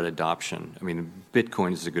widespread adoption. I mean,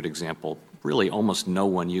 Bitcoin is a good example. Really, almost no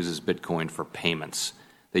one uses Bitcoin for payments.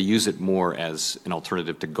 They use it more as an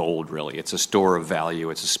alternative to gold, really. It's a store of value.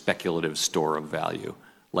 It's a speculative store of value,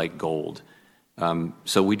 like gold.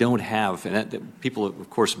 So we don't have, and people, of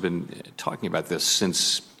course, have been talking about this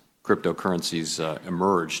since cryptocurrencies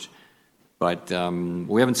emerged, but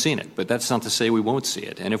we haven't seen it. But that's not to say we won't see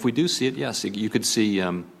it. And if we do see it, yes, you could see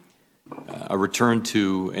a return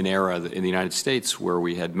to an era in the United States where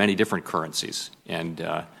we had many different currencies and,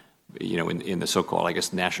 in the so-called, I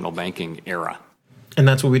guess, national banking era. And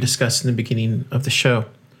that's what we discussed in the beginning of the show.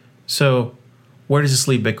 So where does this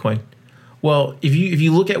leave Bitcoin? Well, if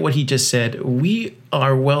you look at what he just said, we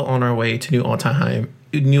are well on our way to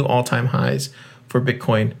new all-time highs for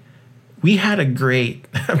Bitcoin. We had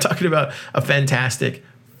I'm talking about a fantastic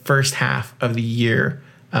first half of the year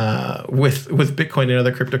with Bitcoin and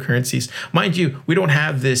other cryptocurrencies. Mind you, we don't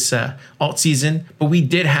have this alt season, but we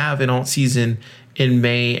did have an alt season in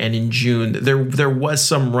May and in June. There was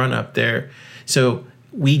some run up there. So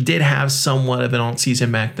we did have somewhat of an alt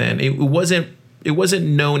season back then. It wasn't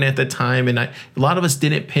known at the time, and a lot of us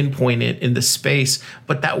didn't pinpoint it in the space,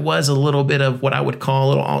 but that was a little bit of what I would call a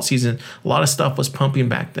little alt season. A lot of stuff was pumping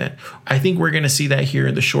back then. I think we're going to see that here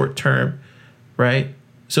in the short term, right?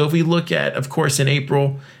 So if we look at, of course, in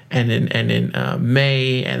April and in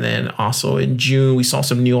May, and then also in June, we saw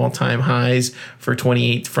some new all-time highs from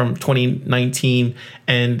 2019,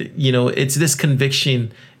 and it's this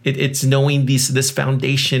conviction. It's knowing this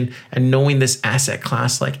foundation and knowing this asset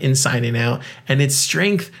class like inside and out, and its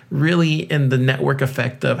strength really in the network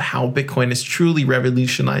effect of how Bitcoin has truly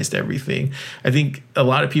revolutionized everything. I think a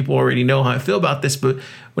lot of people already know how I feel about this, but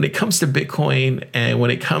when it comes to Bitcoin and when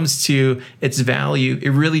it comes to its value,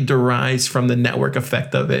 it really derives from the network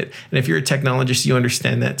effect of it. And if you're a technologist, you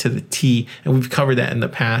understand that to the T, and we've covered that in the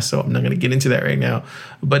past, so I'm not going to get into that right now.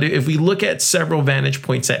 But if we look at several vantage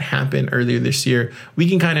points that happened earlier this year, we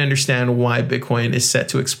can kind kind of understand why Bitcoin is set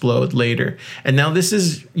to explode later. And now this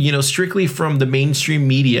is, strictly from the mainstream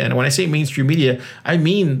media. And when I say mainstream media, I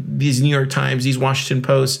mean these New York Times, these Washington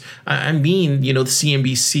Posts. I mean, the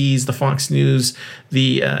CNBCs, the Fox News,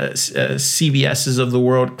 the CBSs of the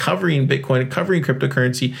world covering Bitcoin, covering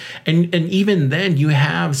cryptocurrency. And even then, you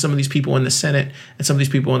have some of these people in the Senate and some of these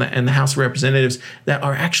people in the House of Representatives that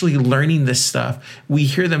are actually learning this stuff. We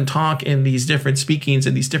hear them talk in these different speakings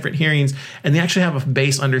and these different hearings, and they actually have a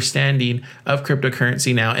base understanding of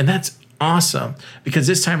cryptocurrency now. And that's awesome, because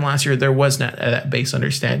this time last year there was not that base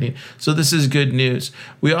understanding. So this is good news.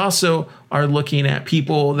 We also are looking at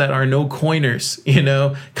people that are no coiners,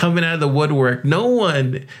 coming out of the woodwork. No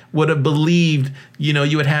one would have believed,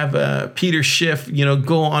 you would have Peter Schiff,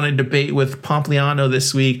 go on a debate with Pompliano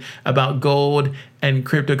this week about gold and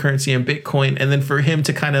cryptocurrency and Bitcoin. And then for him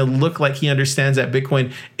to kind of look like he understands that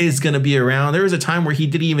Bitcoin is going to be around. There was a time where he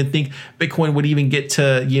didn't even think Bitcoin would even get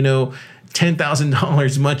to,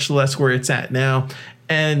 $10,000, much less where it's at now.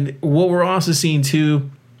 And what we're also seeing too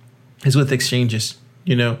is with exchanges,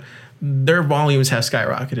 their volumes have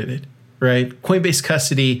skyrocketed, right? Coinbase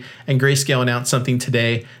Custody and Grayscale announced something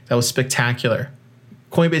today that was spectacular.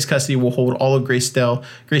 Coinbase Custody will hold all of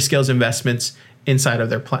Grayscale's investments inside of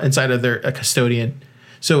their custodian.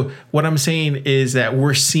 So what I'm saying is that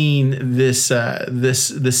we're seeing this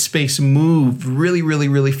space move really, really,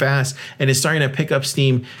 really fast, and it's starting to pick up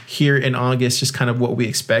steam here in August, just kind of what we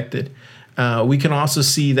expected. We can also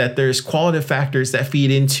see that there's qualitative factors that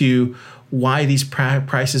feed into why these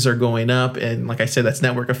prices are going up, and like I said, that's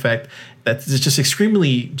network effect. That's just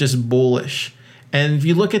extremely just bullish. And if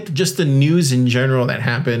you look at just the news in general that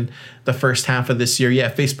happened the first half of this year,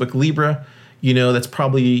 Facebook Libra. That's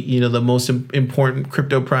probably, the most important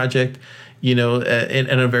crypto project, in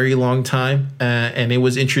a very long time. And it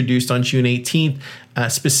was introduced on June 18th.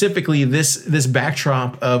 Specifically, this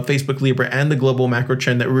backdrop of Facebook Libra and the global macro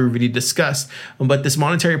trend that we already discussed. But this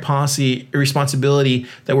monetary policy responsibility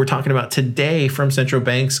that we're talking about today from central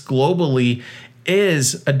banks globally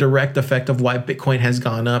is a direct effect of why Bitcoin has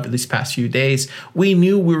gone up these past few days. We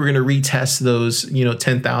knew we were going to retest those,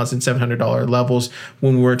 $10,700 levels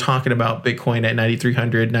when we were talking about Bitcoin at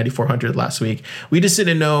 $9,300, $9,400 last week. We just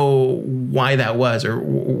didn't know why that was or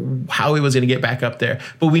how it was going to get back up there,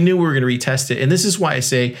 but we knew we were going to retest it. And this is why I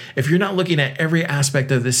say, if you're not looking at every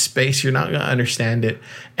aspect of this space, you're not going to understand it.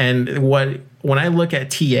 And when I look at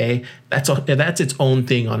TA, that's its own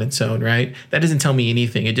thing on its own, right? That doesn't tell me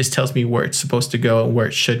anything. It just tells me where it's supposed to go and where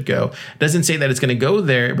it should go. It doesn't say that it's going to go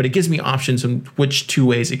there, but it gives me options on which two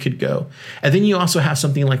ways it could go. And then you also have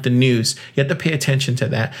something like the news. You have to pay attention to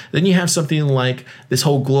that. Then you have something like this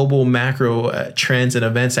whole global macro trends and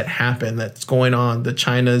events that happen that's going on. The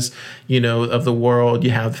Chinas, of the world.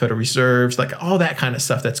 You have the Federal Reserves, like all that kind of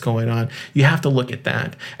stuff that's going on. You have to look at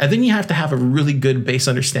that. And then you have to have a really good base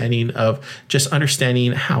understanding of just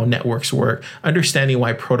understanding how networks work, understanding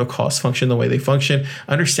why protocols function the way they function,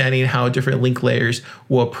 understanding how different link layers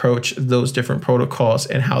will approach those different protocols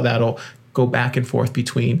and how that'll go back and forth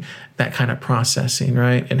between that kind of processing,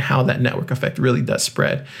 right? And how that network effect really does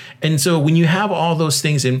spread. And so when you have all those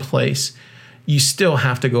things in place, you still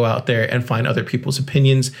have to go out there and find other people's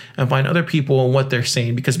opinions and find other people and what they're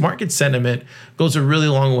saying, because market sentiment goes a really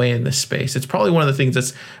long way in this space. It's probably one of the things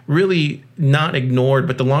that's really not ignored,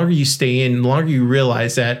 but the longer you stay in, the longer you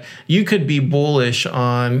realize that you could be bullish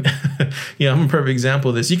on, I'm a perfect example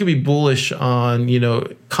of this. You could be bullish on,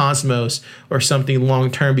 Cosmos or something long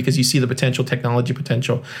term because you see the technology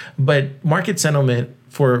potential. But market sentiment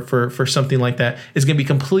for something like that is going to be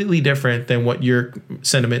completely different than what your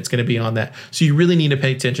sentiment is going to be on that. So you really need to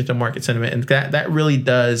pay attention to market sentiment, and that really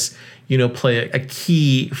does play a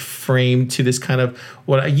key frame to this kind of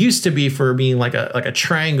what I used to be for being like a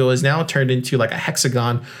triangle is now turned into like a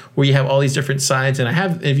hexagon where you have all these different sides.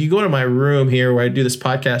 And if you go to my room here where I do this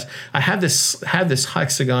podcast, I have this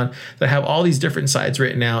hexagon that have all these different sides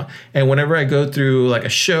written out. And whenever I go through like a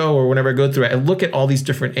show or whenever I go through it, I look at all these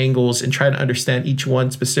different angles and try to understand each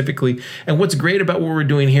one specifically. And what's great about what we're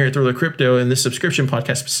doing here at Thriller Crypto and this subscription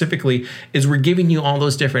podcast specifically is we're giving you all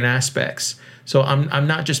those different aspects. So I'm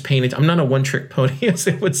not just paying it. I'm not a one-trick pony, as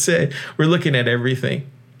they would say. We're looking at everything,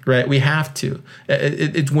 right? We have to.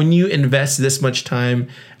 It's when you invest this much time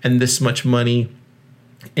and this much money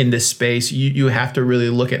in this space, you have to really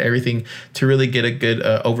look at everything to really get a good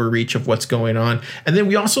overreach of what's going on. And then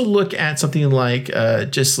we also look at something like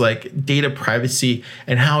just like data privacy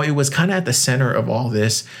and how it was kind of at the center of all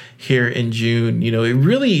this here in June. You know, it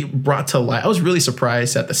really brought to light. I was really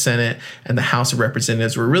surprised that the Senate and the House of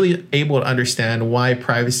Representatives were really able to understand why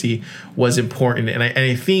privacy was important. And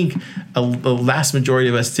I think the vast majority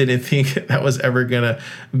of us didn't think that was ever going to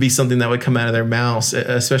be something that would come out of their mouths,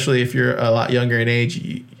 especially if you're a lot younger in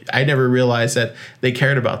age. I never realized that they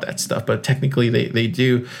cared about that stuff, but technically they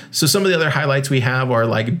do. So some of the other highlights we have are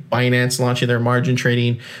like Binance launching their margin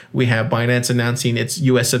trading. We have Binance announcing its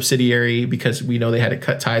U.S. subsidiary because we know they had to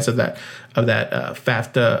cut ties of that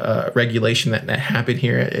FAFTA regulation that happened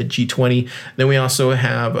here at G20. Then we also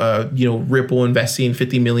have Ripple investing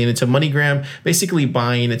 $50 million into MoneyGram, basically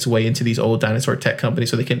buying its way into these old dinosaur tech companies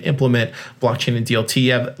so they can implement blockchain and DLT.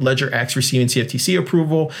 You have LedgerX receiving CFTC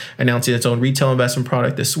approval, announcing its own retail investment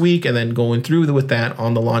product this week, and then going through with that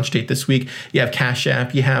on the launch date this week. You have Cash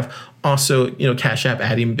App. You have also, Cash App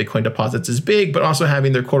adding Bitcoin deposits is big, but also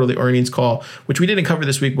having their quarterly earnings call, which we didn't cover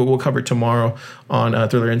this week, but we'll cover tomorrow on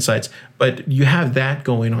Thriller Insights. But you have that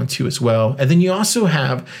going on too as well. And then you also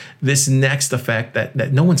have this next effect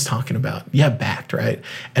that no one's talking about. You have Bakkt, right?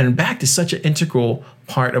 And Bakkt is such an integral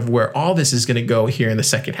part of where all this is going to go here in the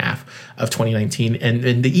second half of 2019.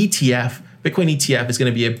 And the ETF, Bitcoin ETF, is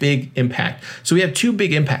going to be a big impact. So we have two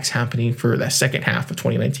big impacts happening for the second half of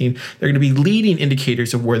 2019. They're going to be leading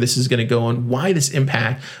indicators of where this is going to go and why this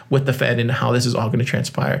impact with the Fed and how this is all going to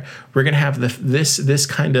transpire. We're going to have this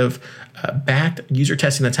kind of Bakkt user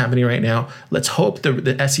testing that's happening right now. Let's hope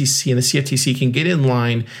the SEC and the CFTC can get in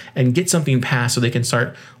line and get something passed so they can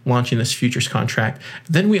start launching this futures contract.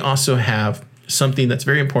 Then we also have something that's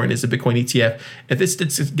very important is the Bitcoin ETF. If this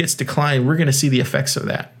gets declined, we're going to see the effects of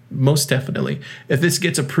that. Most definitely. If this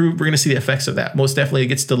gets approved, we're going to see the effects of that. Most definitely, it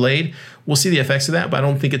gets delayed. We'll see the effects of that, but I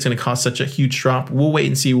don't think it's going to cause such a huge drop. We'll wait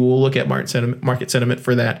and see. We'll look at market sentiment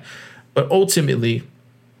for that. But ultimately,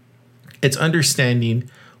 it's understanding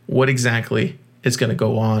what exactly is going to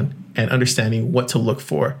go on and understanding what to look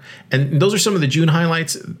for. And those are some of the June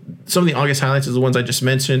highlights. Some of the August highlights are the ones I just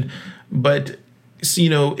mentioned. But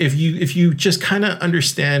if you just kind of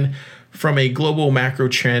understand from a global macro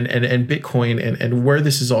trend and Bitcoin and where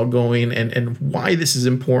this is all going and why this is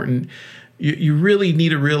important, you really need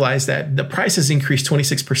to realize that the price has increased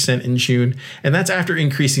 26% in June, and that's after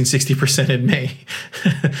increasing 60% in May.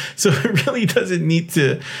 So I really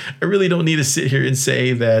don't need to sit here and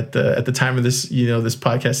say that at the time of this, this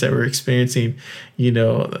podcast that we're experiencing,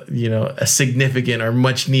 a significant or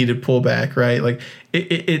much needed pullback, right? Like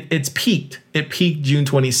it's peaked. It peaked June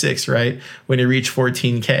 26th, right? When it reached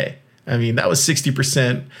 14K. I mean, that was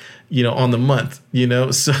 60%, on the month,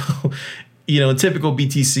 so, in typical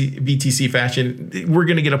BTC fashion, we're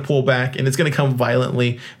going to get a pullback and it's going to come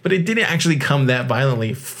violently, but it didn't actually come that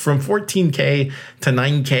violently from 14K to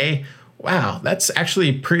 9K. Wow, that's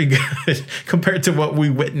actually pretty good compared to what we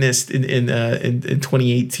witnessed in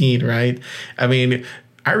 2018, right? I mean,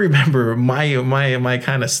 I remember my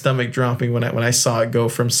kind of stomach dropping when I saw it go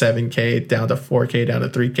from 7K down to 4K down to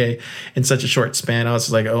 3K in such a short span. I was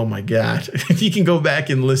just like, oh my God. You can go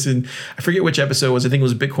back and listen. I forget which episode it was. I think it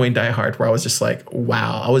was Bitcoin Die Hard, where I was just like,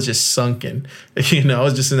 wow, I was just sunken. I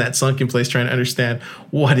was just in that sunken place trying to understand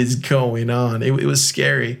what is going on. It was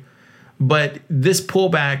scary. But this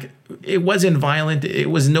pullback, it wasn't violent.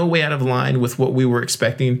 It was no way out of line with what we were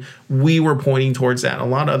expecting. We were pointing towards that. A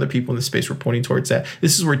lot of other people in the space were pointing towards that.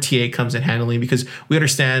 This is where TA comes in handling, because we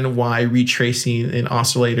understand why retracing and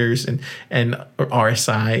oscillators and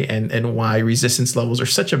RSI and why resistance levels are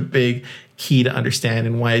such a big key to understand,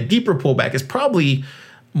 and why a deeper pullback is probably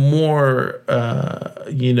more,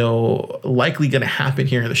 likely going to happen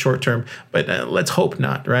here in the short term. But let's hope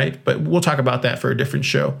not, right? But we'll talk about that for a different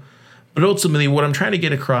show. But ultimately, what I'm trying to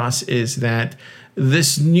get across is that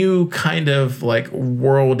this new kind of like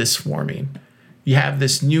world is forming. You have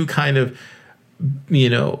this new kind of,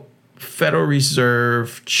 Federal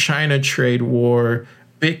Reserve, China trade war,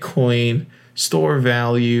 Bitcoin, store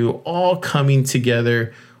value, all coming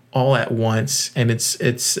together all at once, and it's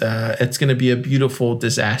going to be a beautiful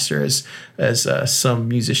disaster, as some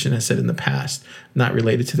musician has said in the past, not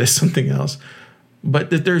related to this, something else.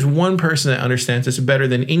 But that there's one person that understands this better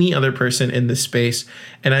than any other person in this space,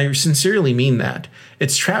 and I sincerely mean that.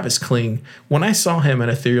 It's Travis Kling. When I saw him at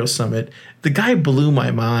Ethereal Summit, the guy blew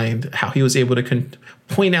my mind how he was able to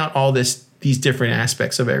point out all these different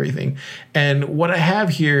aspects of everything. And what I have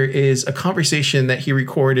here is a conversation that he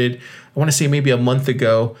recorded, I want to say maybe a month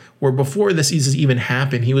ago, where before this even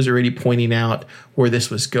happened, he was already pointing out where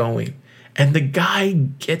this was going. And the guy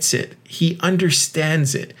gets it. He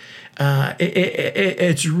understands it.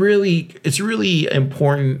 It's really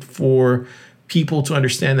important for people to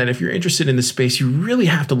understand that if you're interested in the space, you really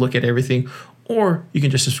have to look at everything, or you can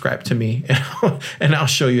just subscribe to me and I'll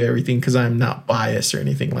show you everything because I'm not biased or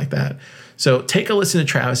anything like that. So take a listen to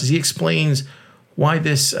Travis as he explains why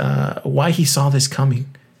he saw this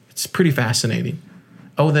coming. It's pretty fascinating.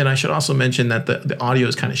 Oh, then I should also mention that the audio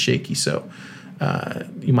is kind of shaky, so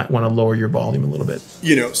you might want to lower your volume a little bit.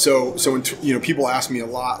 So when people ask me a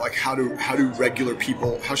lot, like how should regular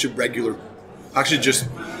people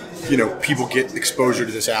get exposure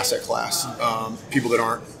to this asset class? People that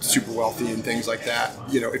aren't super wealthy and things like that.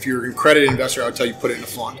 If you're an accredited investor, I would tell you put it in a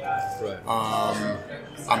fund. Right.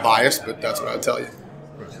 I'm biased, but that's what I would tell you.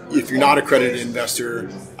 If you're not an accredited investor,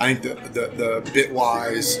 I think the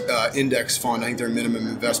Bitwise index fund, I think their minimum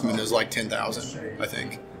investment is like $10,000. I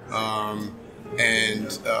think.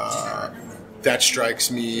 That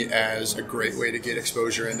strikes me as a great way to get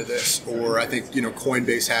exposure into this. Or I think,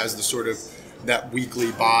 Coinbase has the sort of that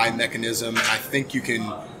weekly buy mechanism. And I think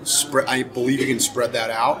I believe you can spread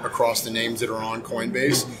that out across the names that are on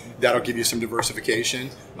Coinbase. That'll give you some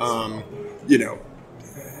diversification. I'm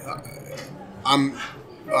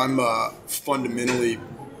fundamentally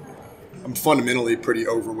pretty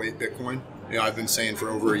overweight Bitcoin. I've been saying for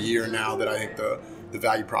over a year now that I think the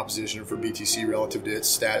value proposition for BTC relative to its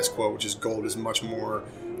status quo, which is gold, is much more,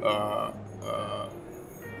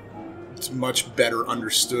 it's much better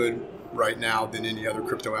understood right now than any other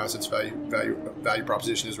crypto assets value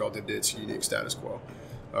proposition is relative to its unique status quo.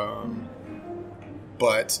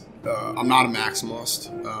 But I'm not a maximalist.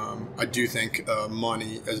 I do think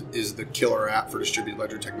money is the killer app for distributed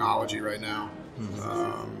ledger technology right now.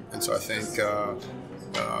 And so I think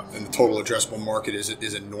and the total addressable market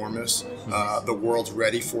is enormous. The world's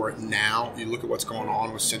ready for it now. You look at what's going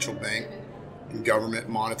on with central bank and government,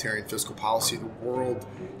 monetary and fiscal policy. The world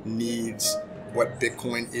needs what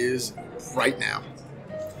Bitcoin is right now.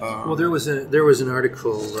 Well, there was an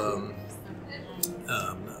article.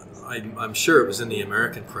 I'm sure it was in the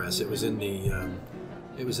American press. It was in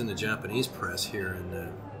the Japanese press here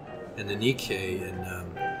in the Nikkei, and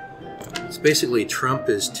it's basically Trump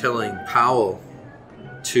is telling Powell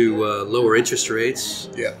to lower interest rates.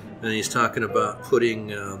 Yeah. And he's talking about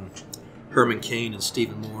putting Herman Cain and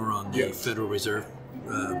Stephen Moore on the Federal Reserve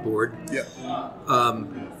Board. Yeah.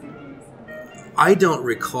 I don't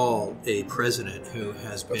recall a president who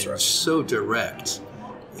has been so direct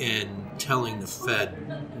in telling the Fed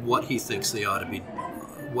what he thinks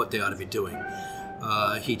what they ought to be doing.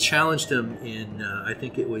 He challenged them in, I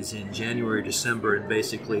think it was in January, December, and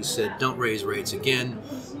basically said, don't raise rates again.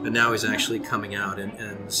 And now he's actually coming out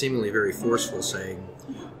and seemingly very forceful, saying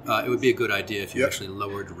it would be a good idea if you actually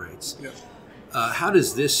lowered rates. How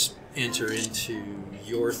does this enter into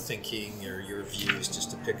your thinking or your views,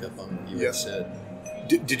 just to pick up on what you had said?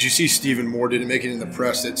 Did you see Stephen Moore? Did it make it in the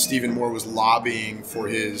press that Stephen Moore was lobbying for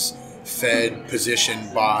his Fed position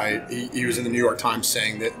he was in the New York Times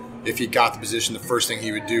saying that if he got the position, the first thing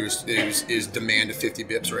he would do is demand a 50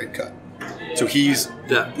 bips rate cut. So he's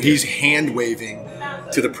hand waving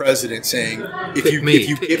to the president saying, if you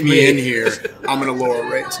get me in here, I'm going to lower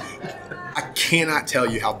rates. I cannot tell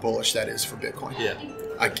you how bullish that is for Bitcoin. Yeah.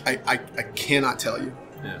 I cannot tell you.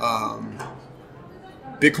 Yeah.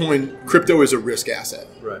 Bitcoin, crypto is a risk asset.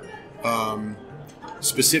 Right.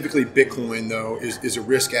 Specifically, Bitcoin, though, is a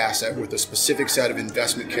risk asset with a specific set of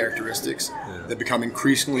investment characteristics that become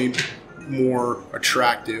increasingly more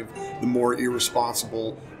attractive the more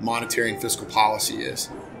irresponsible monetary and fiscal policy is.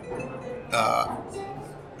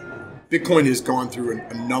 Bitcoin has gone through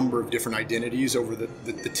a number of different identities over the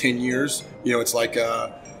 10 years. It's like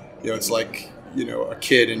a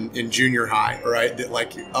kid in junior high, right? That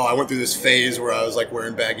I went through this phase where I was like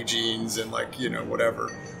wearing baggy jeans and whatever.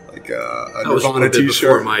 Like a Nirvana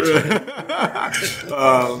t-shirt. My time.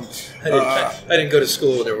 I didn't go to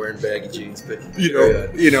school when they were wearing baggy jeans, but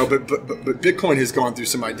but Bitcoin has gone through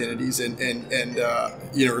some identities, and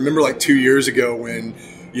remember like 2 years ago when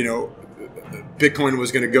Bitcoin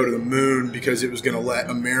was going to go to the moon because it was going to let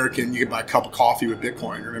you could buy a cup of coffee with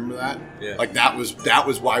Bitcoin. Remember that? Yeah. Like that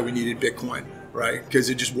was why we needed Bitcoin, right? Because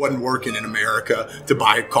it just wasn't working in America to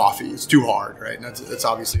buy coffee. It's too hard, right? And that's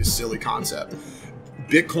obviously a silly concept.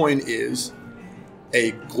 Bitcoin is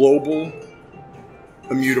a global,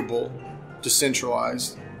 immutable,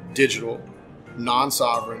 decentralized, digital,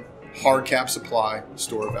 non-sovereign, hard cap supply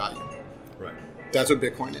store of value. Right. That's what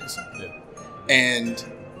Bitcoin is. Yeah. And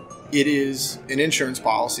it is an insurance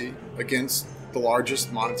policy against the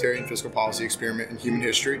largest monetary and fiscal policy experiment in human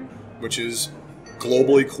history, which is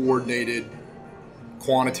globally coordinated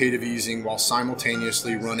quantitative easing while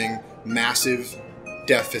simultaneously running massive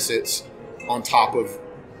deficits on top of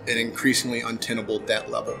an increasingly untenable debt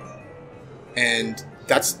level. And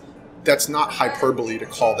that's not hyperbole to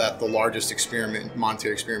call that the largest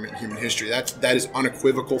monetary experiment in human history. That is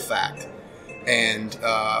unequivocal fact. And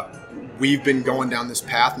we've been going down this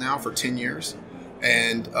path now for 10 years.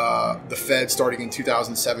 And the Fed, starting in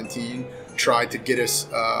 2017, tried to get us,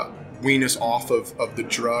 wean us off of the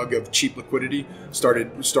drug of cheap liquidity,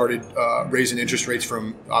 started raising interest rates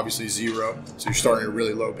from obviously zero, so you're starting at a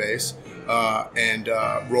really low base, and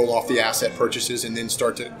roll off the asset purchases, and then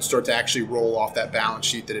start to actually roll off that balance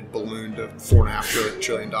sheet that had ballooned to $4.5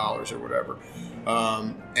 trillion or whatever.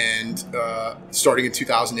 And starting in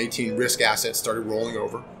 2018, risk assets started rolling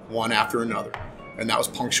over one after another. And that was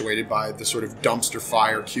punctuated by the sort of dumpster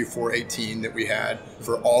fire Q4 18 that we had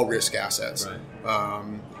for all risk assets. Right.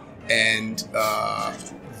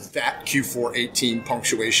 That Q4 18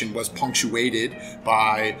 punctuation was punctuated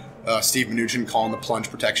by Steve Mnuchin calling the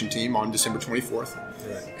plunge protection team on December 24th.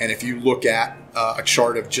 Right. And if you look at a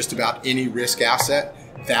chart of just about any risk asset,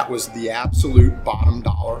 that was the absolute bottom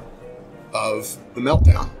dollar of the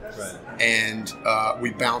meltdown. Right. And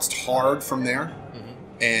we bounced hard from there.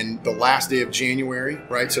 And the last day of January,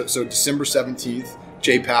 right? So December 17th,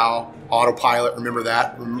 Jay Powell, autopilot, remember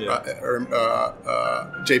that?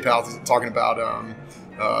 Jay Powell talking about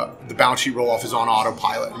the balance sheet roll-off is on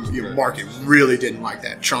autopilot. And, market really didn't like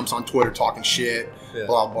that. Trump's on Twitter talking shit,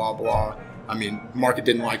 blah, blah, blah. I mean, market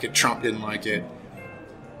didn't like it. Trump didn't like it.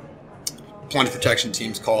 Plunge protection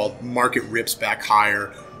teams called. Market rips back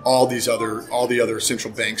higher. All the other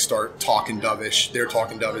central banks start talking dovish. They're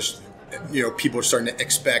talking dovish. People are starting to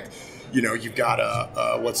expect, you've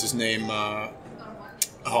got what's his name?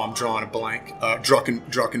 I'm drawing a blank.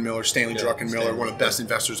 Druckenmiller, Stanley Druckenmiller, one of the best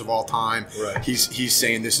investors of all time. Right. He's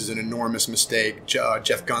saying this is an enormous mistake.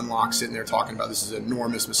 Jeff Gundlach sitting there talking about this is an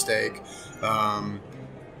enormous mistake.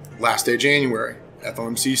 Last day of January,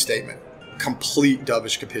 FOMC statement, complete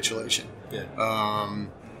dovish capitulation. Yeah.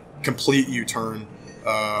 Complete U-turn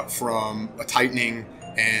from a tightening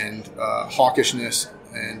and hawkishness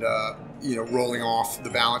and rolling off the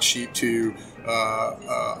balance sheet to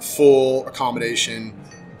full accommodation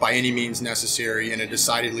by any means necessary in a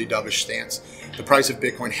decidedly dovish stance. The price of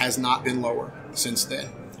Bitcoin has not been lower since then.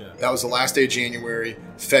 Yeah. That was the last day of January.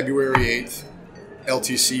 February 8th,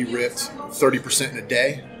 LTC ripped 30% in a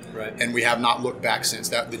day. Right. And we have not looked back since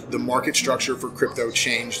that. The market structure for crypto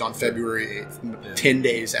changed on February 8th, 10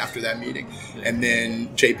 days after that meeting. Yeah. And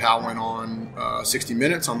then Jay Powell went on 60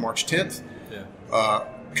 Minutes on March 10th.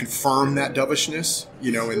 Confirm that dovishness,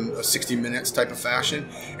 in a 60 Minutes type of fashion.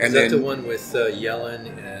 And Is that the one with Yellen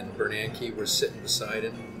and Bernanke were sitting beside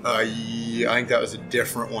him? Yeah, I think that was a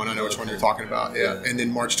different one. I know which one you're talking about. Yeah. And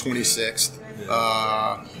then March 26th,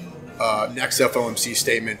 next FOMC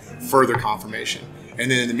statement, further confirmation. And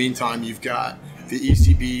then in the meantime, you've got the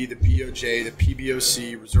ECB, the BOJ, the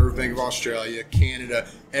PBOC, Reserve Bank of Australia, Canada,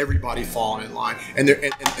 everybody falling in line. And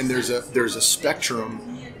there's a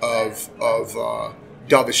spectrum of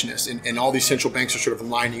dovishness, and all these central banks are sort of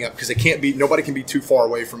lining up because nobody can be too far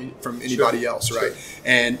away from anybody else, right? Sure.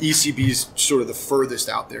 And ECB's sort of the furthest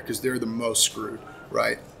out there because they're the most screwed,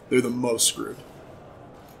 right? They're the most screwed.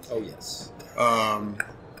 Oh yes.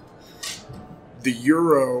 The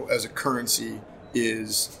euro as a currency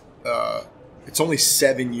is it's only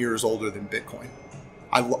 7 years older than Bitcoin.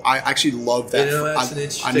 I actually love that. That's an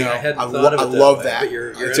interesting. I hadn't thought of it I love that. But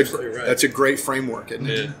you're absolutely right. That's a great framework, isn't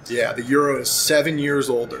it? Yeah. The euro is 7 years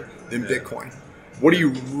older than Bitcoin. What do you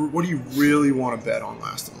really want to bet on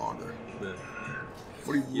lasting longer? Yeah.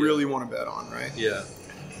 What do you really want to bet on, right? Yeah.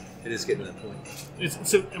 It is getting to that point.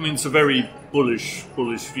 It's a very bullish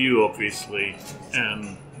view, obviously,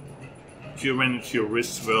 and if you manage your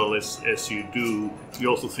risks well as you do, you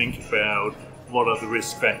also think about what are the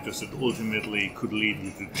risk factors that ultimately could lead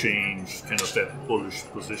you to change kind of that bullish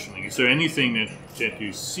positioning. Is there anything that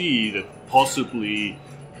you see that possibly,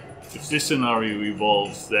 if this scenario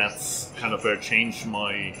evolves, that's kind of where I change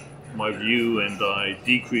my view and I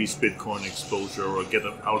decrease Bitcoin exposure or get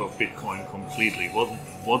out of Bitcoin completely?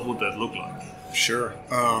 What would that look like? Sure.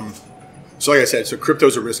 So like I said,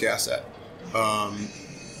 crypto's a risk asset.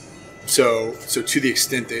 So to the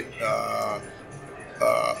extent that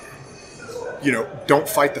don't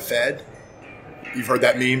fight the Fed. You've heard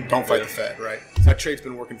that meme. Don't fight the Fed, right? That trade's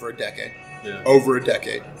been working for a decade, over a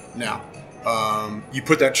decade now. You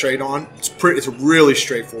put that trade on. It's a really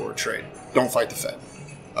straightforward trade. Don't fight the Fed.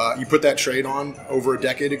 You put that trade on over a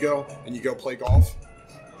decade ago, and you go play golf.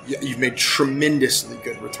 You've made tremendously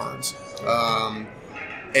good returns.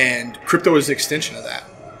 And crypto is an extension of that.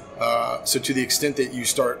 So to the extent that you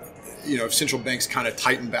start, if central banks kind of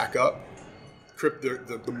tighten back up,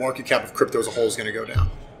 the market cap of crypto as a whole is going to go down.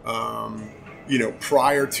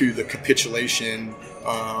 Prior to the capitulation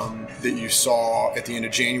that you saw at the end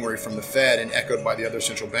of January from the Fed and echoed by the other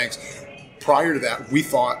central banks, prior to that, we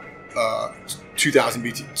thought $2,000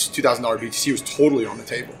 BTC was totally on the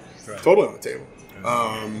table, totally on the table.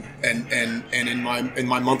 And in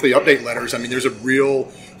my monthly update letters, I mean, there's a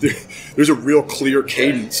real clear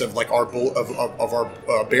cadence of like our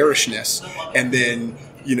bearishness, and then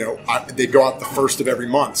they go out the first of every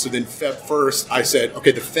month. So then Feb 1st, I said,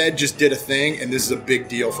 okay, the Fed just did a thing, and this is a big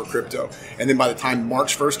deal for crypto. And then by the time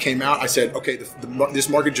March 1st came out, I said, okay, this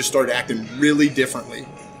market just started acting really differently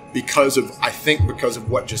because of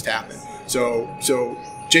what just happened. So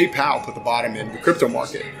Jay Powell put the bottom in the crypto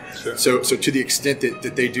market. Sure. So to the extent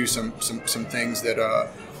that they do some things that are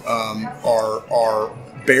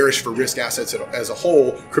bearish for risk assets as a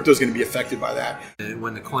whole, crypto is going to be affected by that.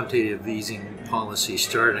 When the quantitative easing policy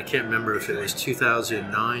started, I can't remember if it was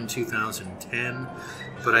 2009, 2010,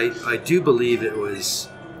 but I do believe it was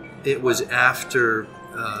after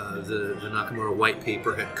the Nakamura white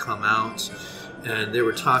paper had come out, and they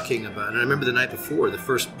were talking about, and I remember the night before, the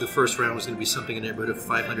first round was going to be something in the neighborhood of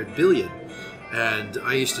 500 billion. And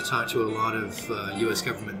I used to talk to a lot of U.S.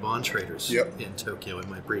 government bond traders in Tokyo in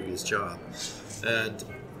my previous job. And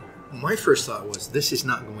my first thought was, this is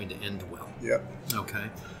not going to end well. Yep. Okay.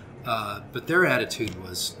 But their attitude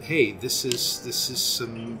was, hey, this is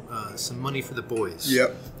some money for the boys.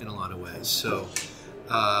 Yep. In a lot of ways. So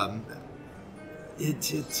it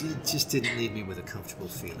just didn't leave me with a comfortable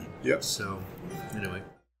feeling. Yep. So anyway.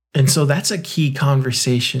 And so that's a key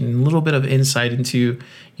conversation, a little bit of insight into,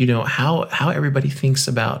 how everybody thinks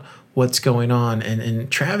about what's going on.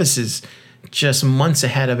 And Travis is just months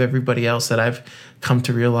ahead of everybody else that I've come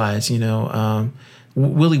to realize.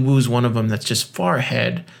 Willy Woo's one of them that's just far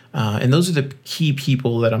ahead. And those are the key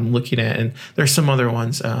people that I'm looking at. And there's some other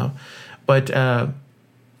ones. But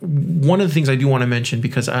one of the things I do want to mention,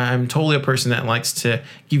 because I'm totally a person that likes to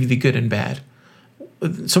give you the good and bad.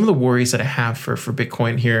 Some of the worries that I have for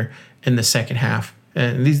Bitcoin here in the second half,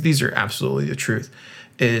 and these are absolutely the truth,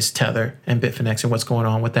 is Tether and Bitfinex and what's going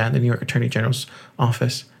on with that in the New York Attorney General's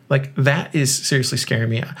office. Like, that is seriously scaring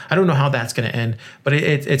me. I don't know how that's going to end, but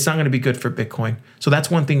it's not going to be good for Bitcoin. So that's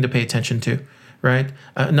one thing to pay attention to, right?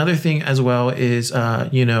 Another thing as well is, the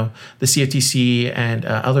CFTC and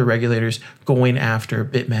other regulators going after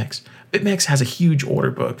BitMEX. BitMEX has a huge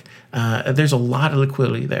order book. There's a lot of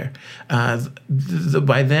liquidity there.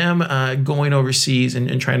 By them going overseas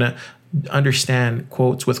and trying to understand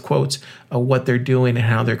quotes what they're doing and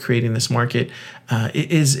how they're creating this market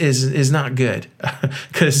is not good,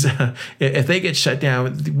 because if they get shut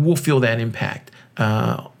down, we'll feel that impact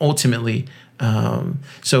ultimately.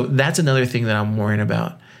 So that's another thing that I'm worrying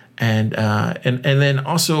about. And then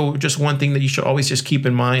also, just one thing that you should always just keep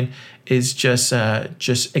in mind is just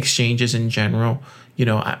exchanges in general.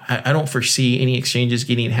 I don't foresee any exchanges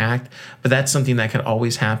getting hacked, but that's something that could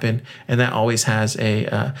always happen, and that always has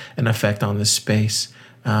an effect on this space.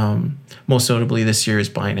 Most notably this year is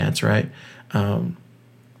Binance, right?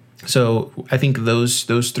 So I think those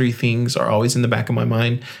three things are always in the back of my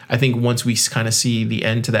mind. I think once we kind of see the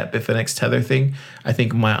end to that Bitfinex Tether thing, I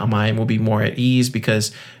think my mind will be more at ease,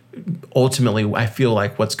 because ultimately I feel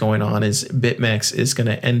like what's going on is BitMEX is going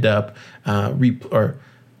to end up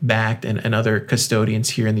backed, and other custodians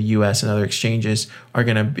here in the US and other exchanges are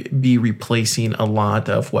going to be replacing a lot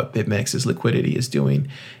of what BitMEX's liquidity is doing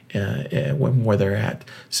where they're at.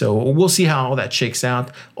 So we'll see how all that shakes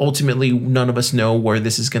out. Ultimately, none of us know where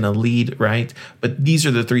this is going to lead, right? But these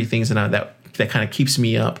are the three things that kind of keeps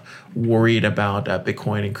me up, worried about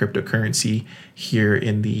Bitcoin and cryptocurrency here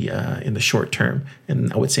in the short term,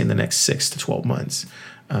 and I would say in the next 6 to 12 months.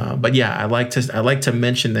 But yeah, I like to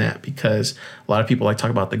mention that, because a lot of people like to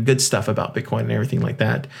talk about the good stuff about Bitcoin and everything like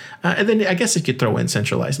that. And then I guess you could throw in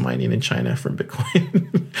centralized mining in China from Bitcoin.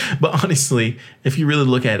 But honestly, if you really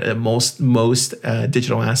look at most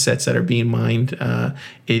digital assets that are being mined,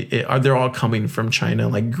 they're all coming from China.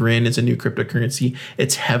 Like Grin is a new cryptocurrency.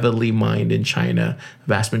 It's heavily mined in China.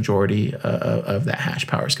 Vast majority of that hash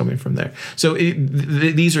power is coming from there. So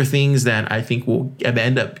these are things that I think will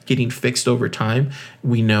end up getting fixed over time.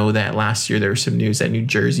 We know that last year there was some news that New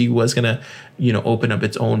Jersey was going to, open up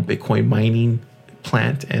its own Bitcoin mining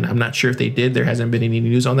plant. And I'm not sure if they did. There hasn't been any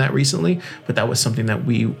news on that recently, but that was something that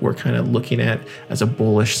we were kind of looking at as a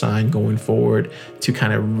bullish sign going forward to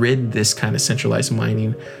kind of rid this kind of centralized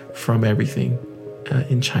mining from everything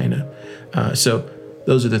in China. So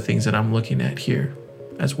those are the things that I'm looking at here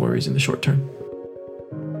as worries in the short term.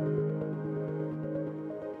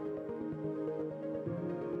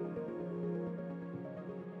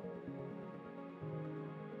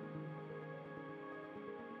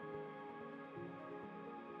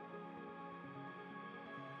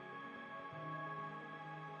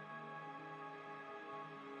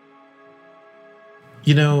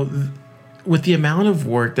 with the amount of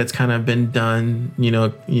work that's kind of been done,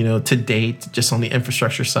 to date, just on the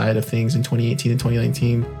infrastructure side of things in 2018 and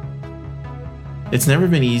 2019, it's never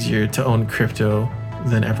been easier to own crypto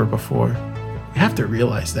than ever before. You have to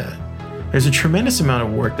realize that. There's a tremendous amount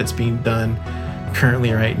of work that's being done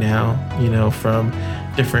currently right now, from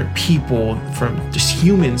different people, from just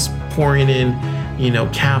humans pouring in,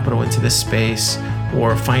 capital into this space,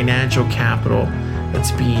 or financial capital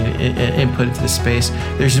that's being input into the space.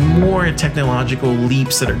 There's more technological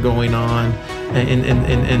leaps that are going on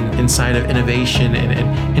inside of innovation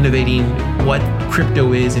and innovating what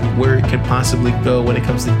crypto is and where it could possibly go when it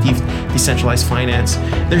comes to decentralized finance.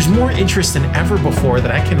 There's more interest than ever before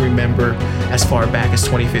that I can remember as far back as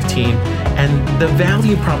 2015. And the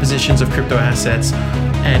value propositions of crypto assets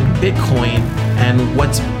and Bitcoin and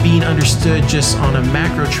what's being understood just on a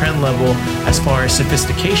macro trend level as far as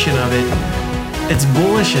sophistication of it, it's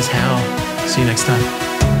bullish as hell. See you next time.